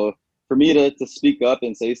players. So for me to speak up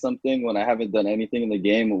and say something when I haven't done anything in the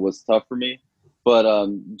game was tough for me. But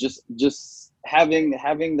just having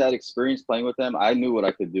that experience playing with them, I knew what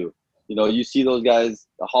I could do. You see those guys,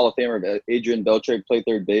 the Hall of Famer Adrian Beltre play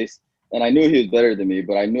third base, and I knew he was better than me,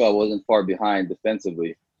 but I knew I wasn't far behind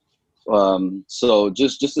defensively. So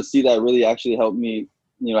just to see that really actually helped me,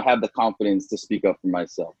 have the confidence to speak up for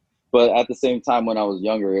myself. But at the same time, when I was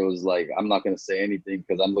younger, it was like, I'm not going to say anything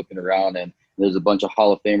because I'm looking around and there's a bunch of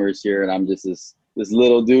Hall of Famers here and I'm just this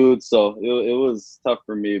little dude. So it was tough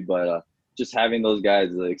for me, but just having those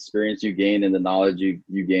guys, the experience you gain and the knowledge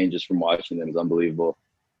you gain just from watching them is unbelievable.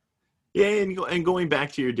 Yeah, and going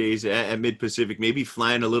back to your days at Mid Pacific, maybe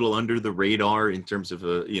flying a little under the radar in terms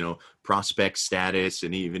of prospect status,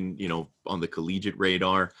 and even on the collegiate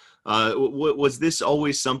radar. Was this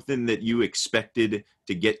always something that you expected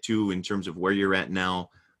to get to in terms of where you're at now,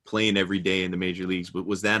 playing every day in the major leagues? But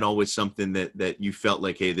was that always something that you felt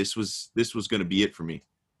like, hey, this was going to be it for me?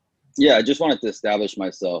 Yeah, I just wanted to establish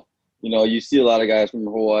myself. You see a lot of guys from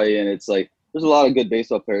Hawaii, and it's like, there's a lot of good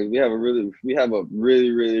baseball players. We have a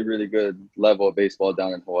really good level of baseball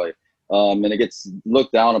down in Hawaii. And it gets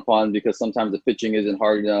looked down upon because sometimes the pitching isn't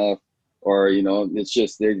hard enough, or, it's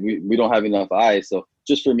just we don't have enough eyes. So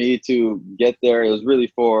just for me to get there, it was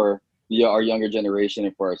really for our younger generation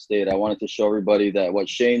and for our state. I wanted to show everybody that what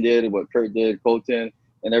Shane did, what Kurt did, Colton,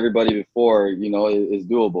 and everybody before, is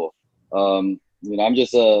doable. I'm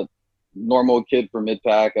just a normal kid from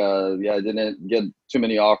mid-pack. I didn't get too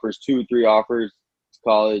many offers, 2-3 offers to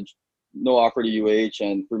college, no offer to UH.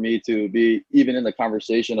 And for me to be even in the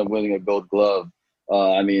conversation of winning a gold glove,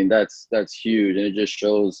 that's huge. And it just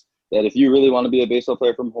shows that if you really want to be a baseball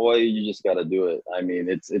player from Hawaii, you just got to do it. I mean,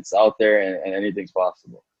 it's out there and anything's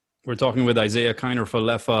possible. We're talking with Isaiah Kiner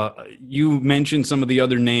Falefa. You mentioned some of the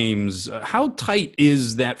other names. How tight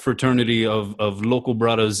is that fraternity of local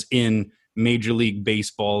brothers in Major League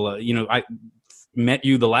Baseball? I met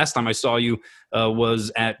you the last time I saw you was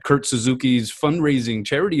at Kurt Suzuki's fundraising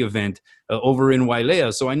charity event over in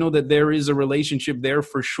Wailea. So I know that there is a relationship there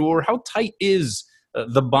for sure. How tight is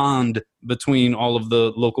the bond between all of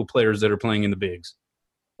the local players that are playing in the bigs?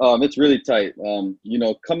 It's really tight.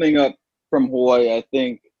 Coming up from Hawaii, I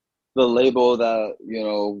think the label that,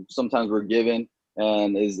 sometimes we're given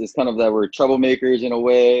and is kind of that we're troublemakers in a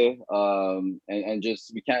way, and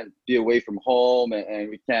just we can't be away from home, and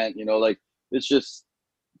we can't, it's just,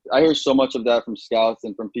 I hear so much of that from scouts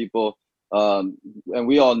and from people, and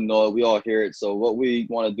we all know it, we all hear it. So what we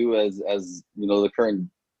want to do as the current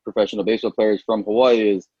professional baseball players from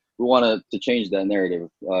Hawaii is we want to change that narrative.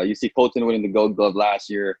 You see Colton winning the Gold Glove last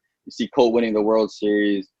year. You see Colt winning the World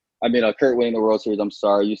Series. Kurt winning the World Series. I'm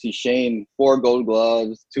sorry. You see Shane, 4 Gold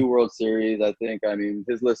Gloves, 2 World Series. I think.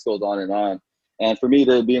 His list goes on and on. And for me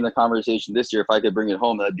to be in the conversation this year, if I could bring it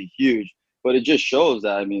home, that'd be huge. But it just shows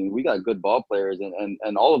that we got good ball players,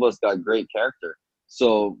 and all of us got great character.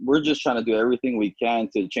 So we're just trying to do everything we can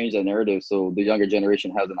to change that narrative so the younger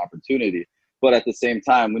generation has an opportunity. But at the same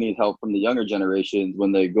time, we need help from the younger generations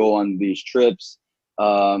when they go on these trips,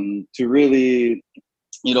 to really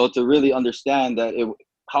understand that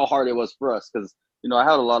how hard it was for us. Because, I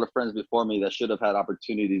had a lot of friends before me that should have had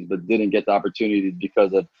opportunities but didn't get the opportunities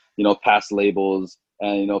because of, past labels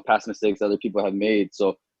and, past mistakes other people have made.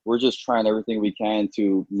 So we're just trying everything we can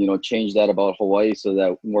to, change that about Hawaii so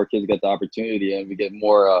that more kids get the opportunity and we get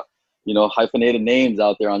more, hyphenated names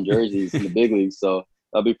out there on jerseys in the big leagues. So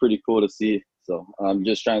that'll be pretty cool to see. So I'm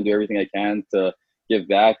just trying to do everything I can to give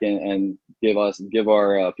back and give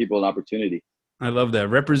our people an opportunity. I love that.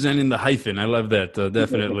 Representing the hyphen. I love that.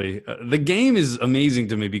 Definitely. The game is amazing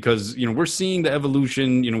to me because, we're seeing the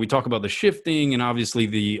evolution. We talk about the shifting and obviously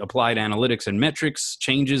the applied analytics and metrics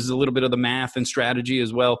changes a little bit of the math and strategy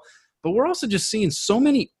as well. But we're also just seeing so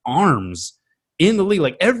many arms in the league.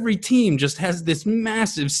 Like every team just has this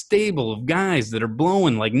massive stable of guys that are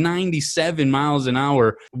blowing like 97 miles an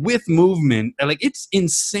hour with movement. Like it's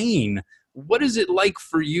insane. What is it like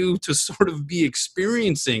for you to sort of be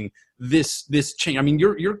experiencing this change?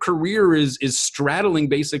 Your career is straddling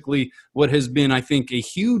basically what has been, I think, a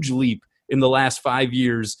huge leap in the last 5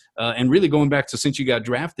 years, and really going back to since you got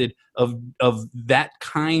drafted of that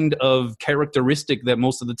kind of characteristic that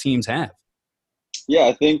most of the teams have. Yeah,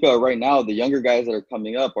 I think right now the younger guys that are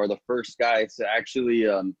coming up are the first guys to actually,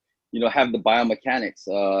 have the biomechanics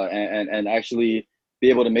and actually be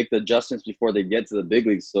able to make the adjustments before they get to the big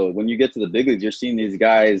leagues. So when you get to the big leagues, you're seeing these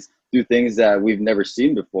guys do things that we've never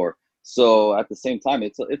seen before. So at the same time,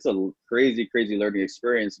 it's a crazy learning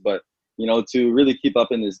experience. But, to really keep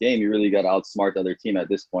up in this game, you really got to outsmart the other team at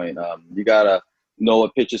this point. You got to know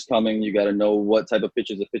what pitch is coming. You got to know what type of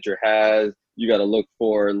pitches a pitcher has. You got to look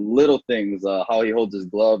for little things, how he holds his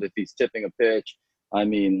glove, if he's tipping a pitch.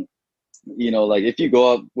 If you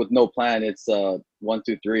go up with no plan, it's 1,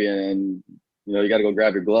 2, 3, and you got to go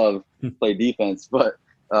grab your glove, play defense. But,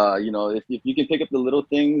 if you can pick up the little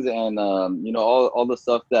things and, all the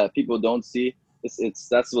stuff that people don't see, it's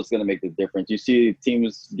that's what's going to make the difference. You see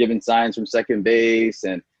teams giving signs from second base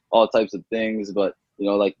and all types of things, but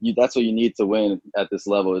that's what you need to win at this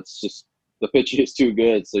level. It's just the pitch is too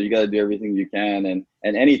good, so you got to do everything you can and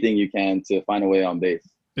anything you can to find a way on base.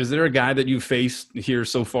 Is there a guy that you've faced here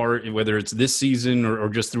so far, whether it's this season or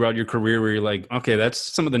just throughout your career, where you're like, okay, that's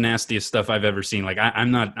some of the nastiest stuff I've ever seen? Like,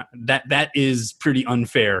 I'm not that is pretty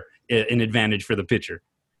unfair, an advantage for the pitcher.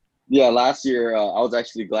 Yeah, last year I was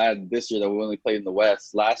actually glad this year that we only played in the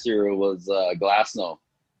West. Last year it was Glasnow,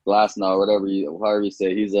 however you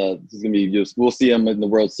say. He's gonna be just. We'll see him in the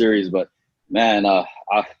World Series, but man, I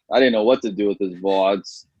didn't know what to do with this ball.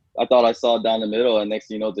 I thought I saw it down the middle, and next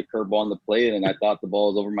thing you know, it's a curveball on the plate, and I thought the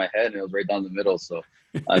ball was over my head, and it was right down the middle. So,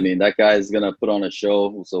 I mean, that guy's gonna put on a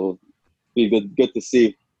show. So, be good to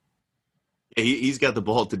see. Yeah, he's got the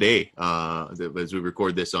ball today as we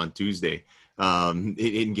record this on Tuesday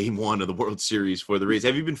in Game 1 of the World Series for the Rays.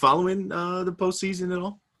 Have you been following the postseason at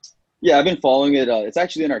all? Yeah, I've been following it. It's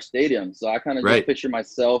actually in our stadium, so I kind of just picture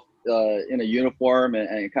myself in a uniform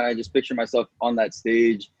and kind of just picture myself on that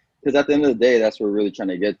stage. Because at the end of the day, that's what we're really trying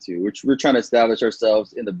to get to. We're trying to establish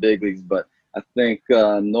ourselves in the big leagues, but I think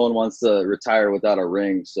no one wants to retire without a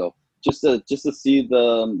ring. So just to see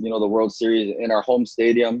the World Series in our home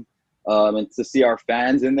stadium and to see our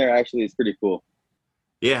fans in there, actually, it's pretty cool.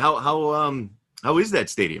 Yeah, how is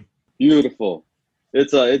that stadium? Beautiful.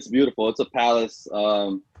 It's beautiful. It's a palace.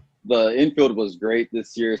 The infield was great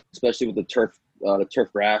this year, especially with the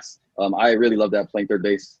turf grass. I really love that, playing third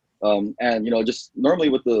base. And just normally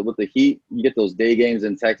with the heat, you get those day games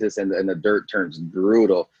in Texas, and the dirt turns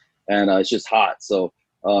brutal, and it's just hot. So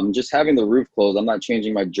just having the roof closed, I'm not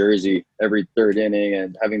changing my jersey every third inning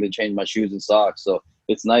and having to change my shoes and socks. So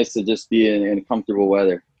it's nice to just be in comfortable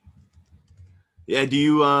weather. Yeah, do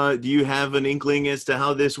you have an inkling as to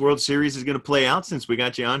how this World Series is going to play out since we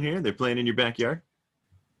got you on here? They're playing in your backyard.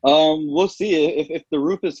 We'll see. If the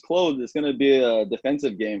roof is closed, it's going to be a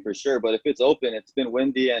defensive game for sure. But if it's open, it's been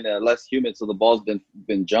windy and less humid, so the ball's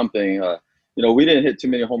been jumping. We didn't hit too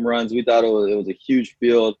many home runs. We thought it was a huge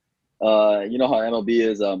field. You know how MLB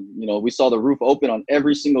is. We saw the roof open on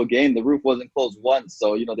every single game. The roof wasn't closed once,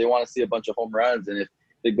 so they want to see a bunch of home runs. And if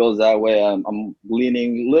it goes that way, I'm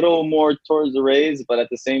leaning a little more towards the Rays. But at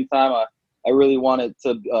the same time, I really wanted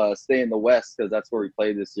to stay in the West because that's where we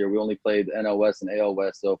played this year. We only played NL West and AL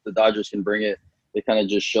West. So if the Dodgers can bring it, it kind of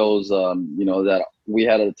just shows, that we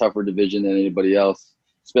had a tougher division than anybody else,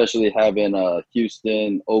 especially having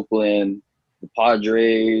Houston, Oakland, the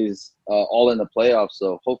Padres all in the playoffs.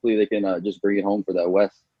 So hopefully they can just bring it home for that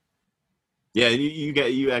West. Yeah,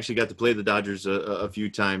 you actually got to play the Dodgers a few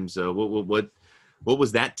times. What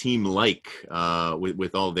was that team like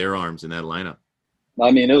with all their arms in that lineup? I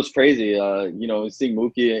mean, it was crazy. Seeing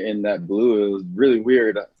Mookie in that blue, it was really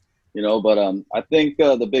weird. But I think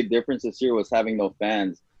the big difference this year was having no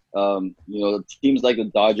fans. Teams like the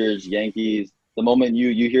Dodgers, Yankees, the moment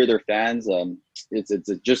you hear their fans, it's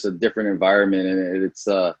just a different environment, and it's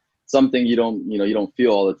something you don't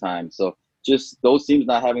feel all the time. So just those teams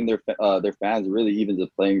not having their fans really evens the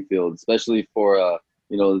playing field, especially for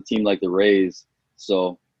the team like the Rays.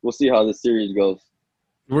 So we'll see how this series goes.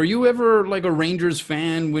 Were you ever like a Rangers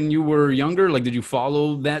fan when you were younger? Like, did you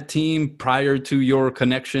follow that team prior to your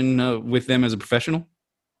connection with them as a professional?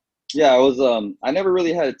 Yeah, I was. I never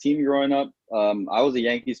really had a team growing up. I was a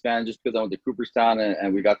Yankees fan just because I went to Cooperstown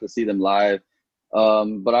and we got to see them live.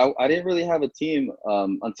 But I didn't really have a team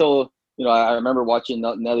until I remember watching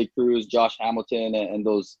Nelly Cruz, Josh Hamilton, and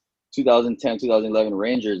those 2010, 2011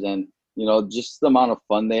 Rangers, and just the amount of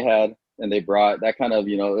fun they had and they brought. That kind of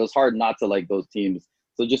it was hard not to like those teams.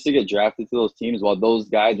 So just to get drafted to those teams while those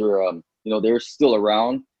guys were, they were still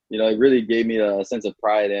around, it really gave me a sense of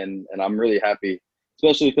pride, and I'm really happy,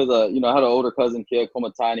 especially because, I had an older cousin, Keo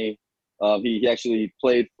Komatani. He actually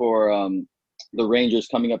played for the Rangers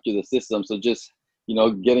coming up through the system. So just,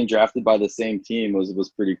 getting drafted by the same team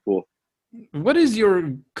was pretty cool. What is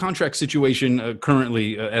your contract situation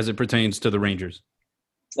currently as it pertains to the Rangers?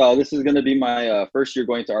 This is going to be my first year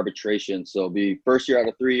going to arbitration. So it'll be first year out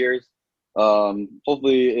of 3 years.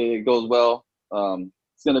 Hopefully it goes well.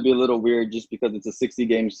 It's going to be a little weird just because it's a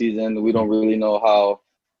 60-game season. We don't really know how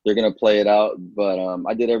they're going to play it out, but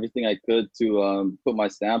I did everything I could to put my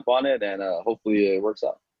stamp on it, and hopefully it works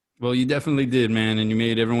out. Well, you definitely did, man, and you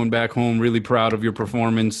made everyone back home really proud of your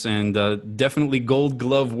performance, and definitely Gold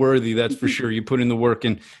Glove worthy, that's for sure. You put in the work,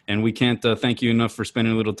 and we can't thank you enough for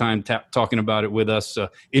spending a little time talking about it with us.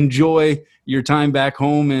 Enjoy your time back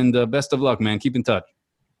home, and best of luck, man. Keep in touch.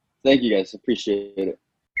 Thank you, guys. Appreciate it.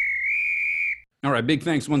 All right, big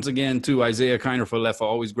thanks once again to Isaiah Kiner-Falefa.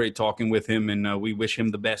 Always great talking with him, and we wish him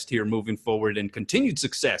the best here moving forward and continued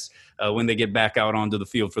success when they get back out onto the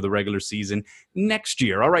field for the regular season next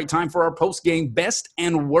year. All right, time for our post-game best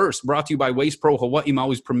and worst, brought to you by Waste Pro Hawaii,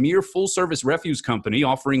 Maui's premier full-service refuse company,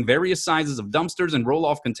 offering various sizes of dumpsters and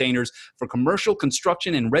roll-off containers for commercial,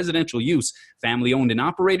 construction, and residential use. Family-owned and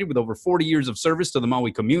operated with over 40 years of service to the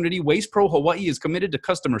Maui community, Waste Pro Hawaii is committed to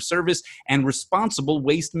customer service and responsible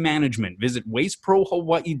waste management. Visit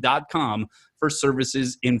wasteprohawaii.com for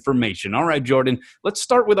services information. All right, Jordan, let's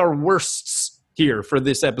start with our worsts here for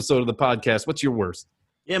this episode of the podcast. What's your worst?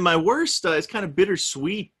 Yeah, my worst is kind of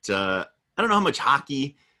bittersweet. I don't know how much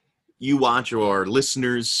hockey you watch or our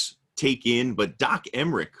listeners take in, but Doc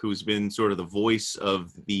Emrick, who's been sort of the voice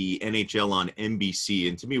of the NHL on NBC,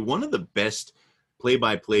 and to me, one of the best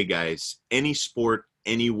play-by-play guys, any sport,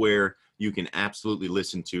 anywhere you can absolutely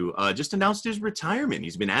listen to, just announced his retirement.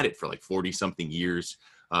 He's been at it for like 40-something years.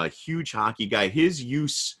 Huge hockey guy. His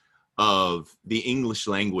use of the English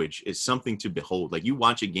language is something to behold. Like, you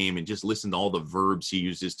watch a game and just listen to all the verbs he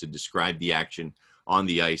uses to describe the action on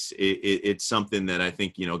the ice. It's something that I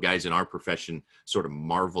think, guys in our profession sort of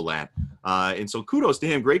marvel at. And so kudos to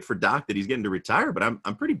him. Great for Doc that he's getting to retire, but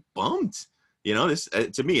I'm pretty bummed. This,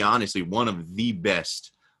 to me, honestly, one of the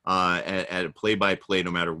best at play-by-play,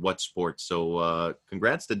 no matter what sport. So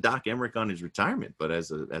congrats to Doc Emrick on his retirement. But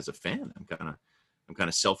as a fan, I'm kind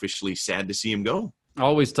of selfishly sad to see him go.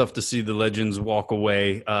 Always tough to see the legends walk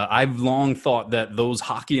away. I've long thought that those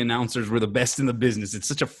hockey announcers were the best in the business. It's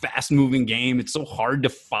such a fast-moving game. It's so hard to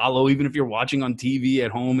follow, even if you're watching on TV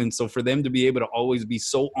at home. And so for them to be able to always be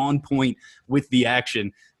so on point with the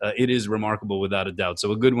action, it is remarkable without a doubt.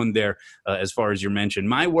 So a good one there as far as you mentioned.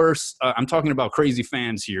 My worst, I'm talking about crazy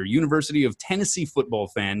fans here. University of Tennessee football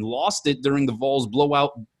fan lost it during the Vols'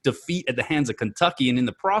 blowout defeat at the hands of Kentucky, and in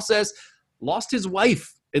the process, lost his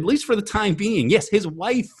wife, at least for the time being. Yes, his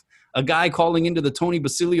wife. A guy calling into the Tony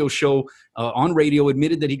Basilio show on radio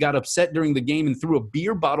admitted that he got upset during the game and threw a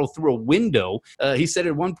beer bottle through a window. He said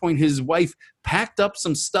at one point his wife packed up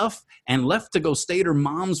some stuff and left to go stay at her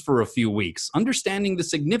mom's for a few weeks. Understanding the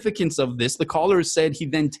significance of this, the caller said he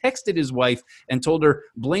then texted his wife and told her,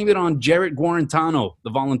 blame it on Jarrett Guarantano, the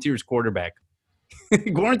Volunteers quarterback.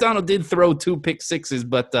 Guarantano did throw 2 pick sixes,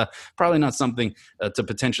 but probably not something to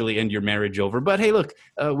potentially end your marriage over. But hey, look,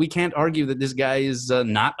 we can't argue that this guy is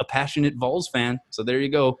not a passionate Vols fan. So there you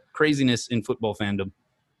go. Craziness in football fandom.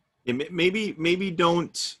 Yeah, maybe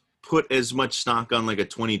don't put as much stock on like a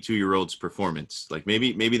 22-year-old's performance. Like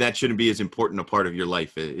maybe that shouldn't be as important a part of your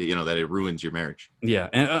life, that it ruins your marriage. Yeah,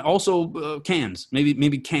 and also cans.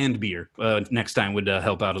 Maybe canned beer next time would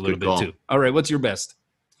help out a little bit too. All right, what's your best?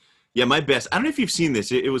 Yeah, my best. I don't know if you've seen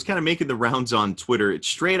this. It was kind of making the rounds on Twitter. It's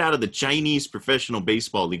straight out of the Chinese Professional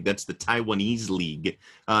Baseball League. That's the Taiwanese league.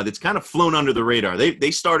 That's kind of flown under the radar.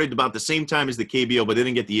 They started about the same time as the KBO, but they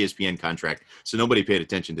didn't get the ESPN contract, so nobody paid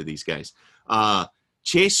attention to these guys.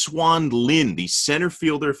 Che Swan Lin, the center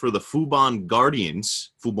fielder for the Fubon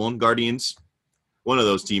Guardians, one of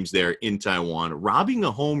those teams there in Taiwan, robbing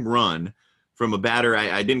a home run from a batter.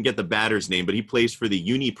 I didn't get the batter's name, but he plays for the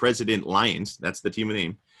Uni President Lions. That's the team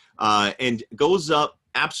name. And goes up,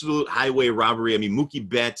 absolute highway robbery. I mean, Mookie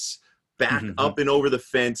Betts back up and over the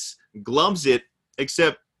fence, gloves it,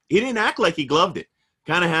 except he didn't act like he gloved it.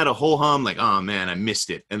 Kind of had a ho-hum like, oh, man, I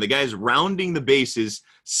missed it. And the guy's rounding the bases,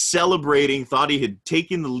 celebrating, thought he had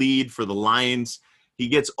taken the lead for the Lions. He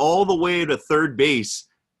gets all the way to third base,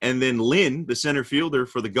 and then Lin, the center fielder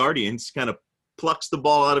for the Guardians, kind of plucks the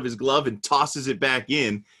ball out of his glove and tosses it back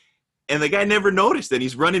in. And the guy never noticed, and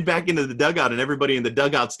he's running back into the dugout, and everybody in the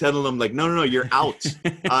dugout's telling him, like, no, you're out.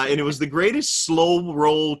 And it was the greatest slow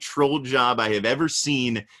roll troll job I have ever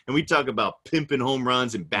seen. And we talk about pimping home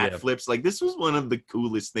runs and bat flips. Like, this was one of the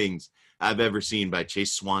coolest things I've ever seen by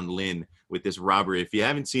Chase Swan Lin with this robbery. If you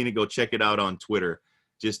haven't seen it, go check it out on Twitter.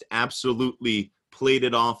 Just absolutely played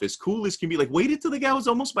it off as cool as can be. Like, waited till the guy was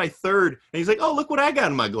almost by third, and he's like, oh, look what I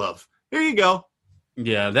got in my glove. Here you go.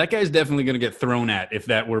 Yeah, that guy's definitely going to get thrown at if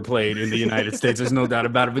that were played in the United States. There's no doubt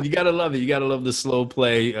about it. But you got to love it. You got to love the slow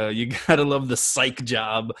play. You got to love the psych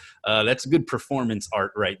job. That's good performance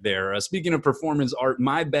art right there. Speaking of performance art,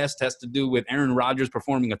 my best has to do with Aaron Rodgers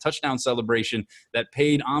performing a touchdown celebration that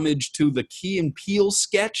paid homage to the Key and Peele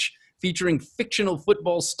sketch featuring fictional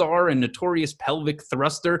football star and notorious pelvic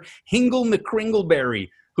thruster Hingle McCringleberry,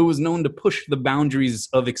 who was known to push the boundaries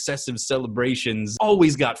of excessive celebrations,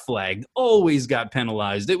 always got flagged, always got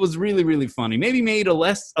penalized. It was really, really funny. Maybe made a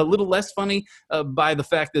little less funny by the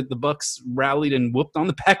fact that the Bucs rallied and whooped on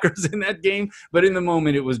the Packers in that game. But in the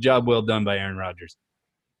moment, it was job well done by Aaron Rodgers.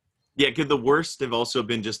 Yeah, because the worst have also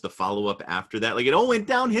been just the follow-up after that. Like, it all went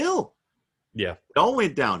downhill. Yeah. It all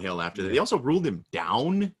went downhill after that. They also ruled him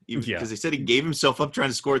down because they said he gave himself up trying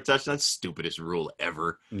to score a touchdown. Stupidest rule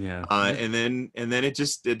ever. Yeah. And then it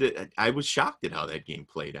just I was shocked at how that game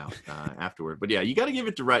played out afterward. But yeah, you got to give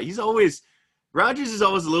it to Rodgers. Rodgers is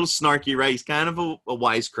always a little snarky, right? He's kind of a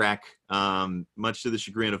wisecrack, much to the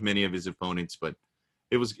chagrin of many of his opponents. But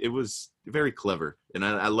it was very clever, and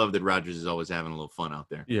I love that Rodgers is always having a little fun out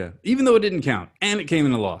there. Yeah, even though it didn't count, and it came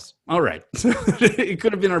in a loss. All right. It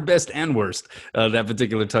could have been our best and worst, that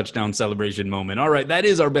particular touchdown celebration moment. All right, that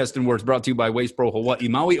is our best and worst, brought to you by Waste Pro Hawaii.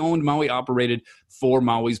 Maui-owned, Maui-operated for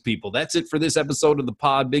Maui's people. That's it for this episode of the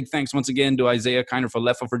pod. Big thanks once again to Isaiah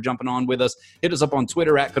Kiner-Falefa for jumping on with us. Hit us up on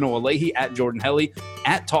Twitter at Kanoa Leahy, at Jordan Helly,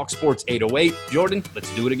 at TalkSports 808. Jordan,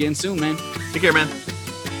 let's do it again soon, man. Take care, man.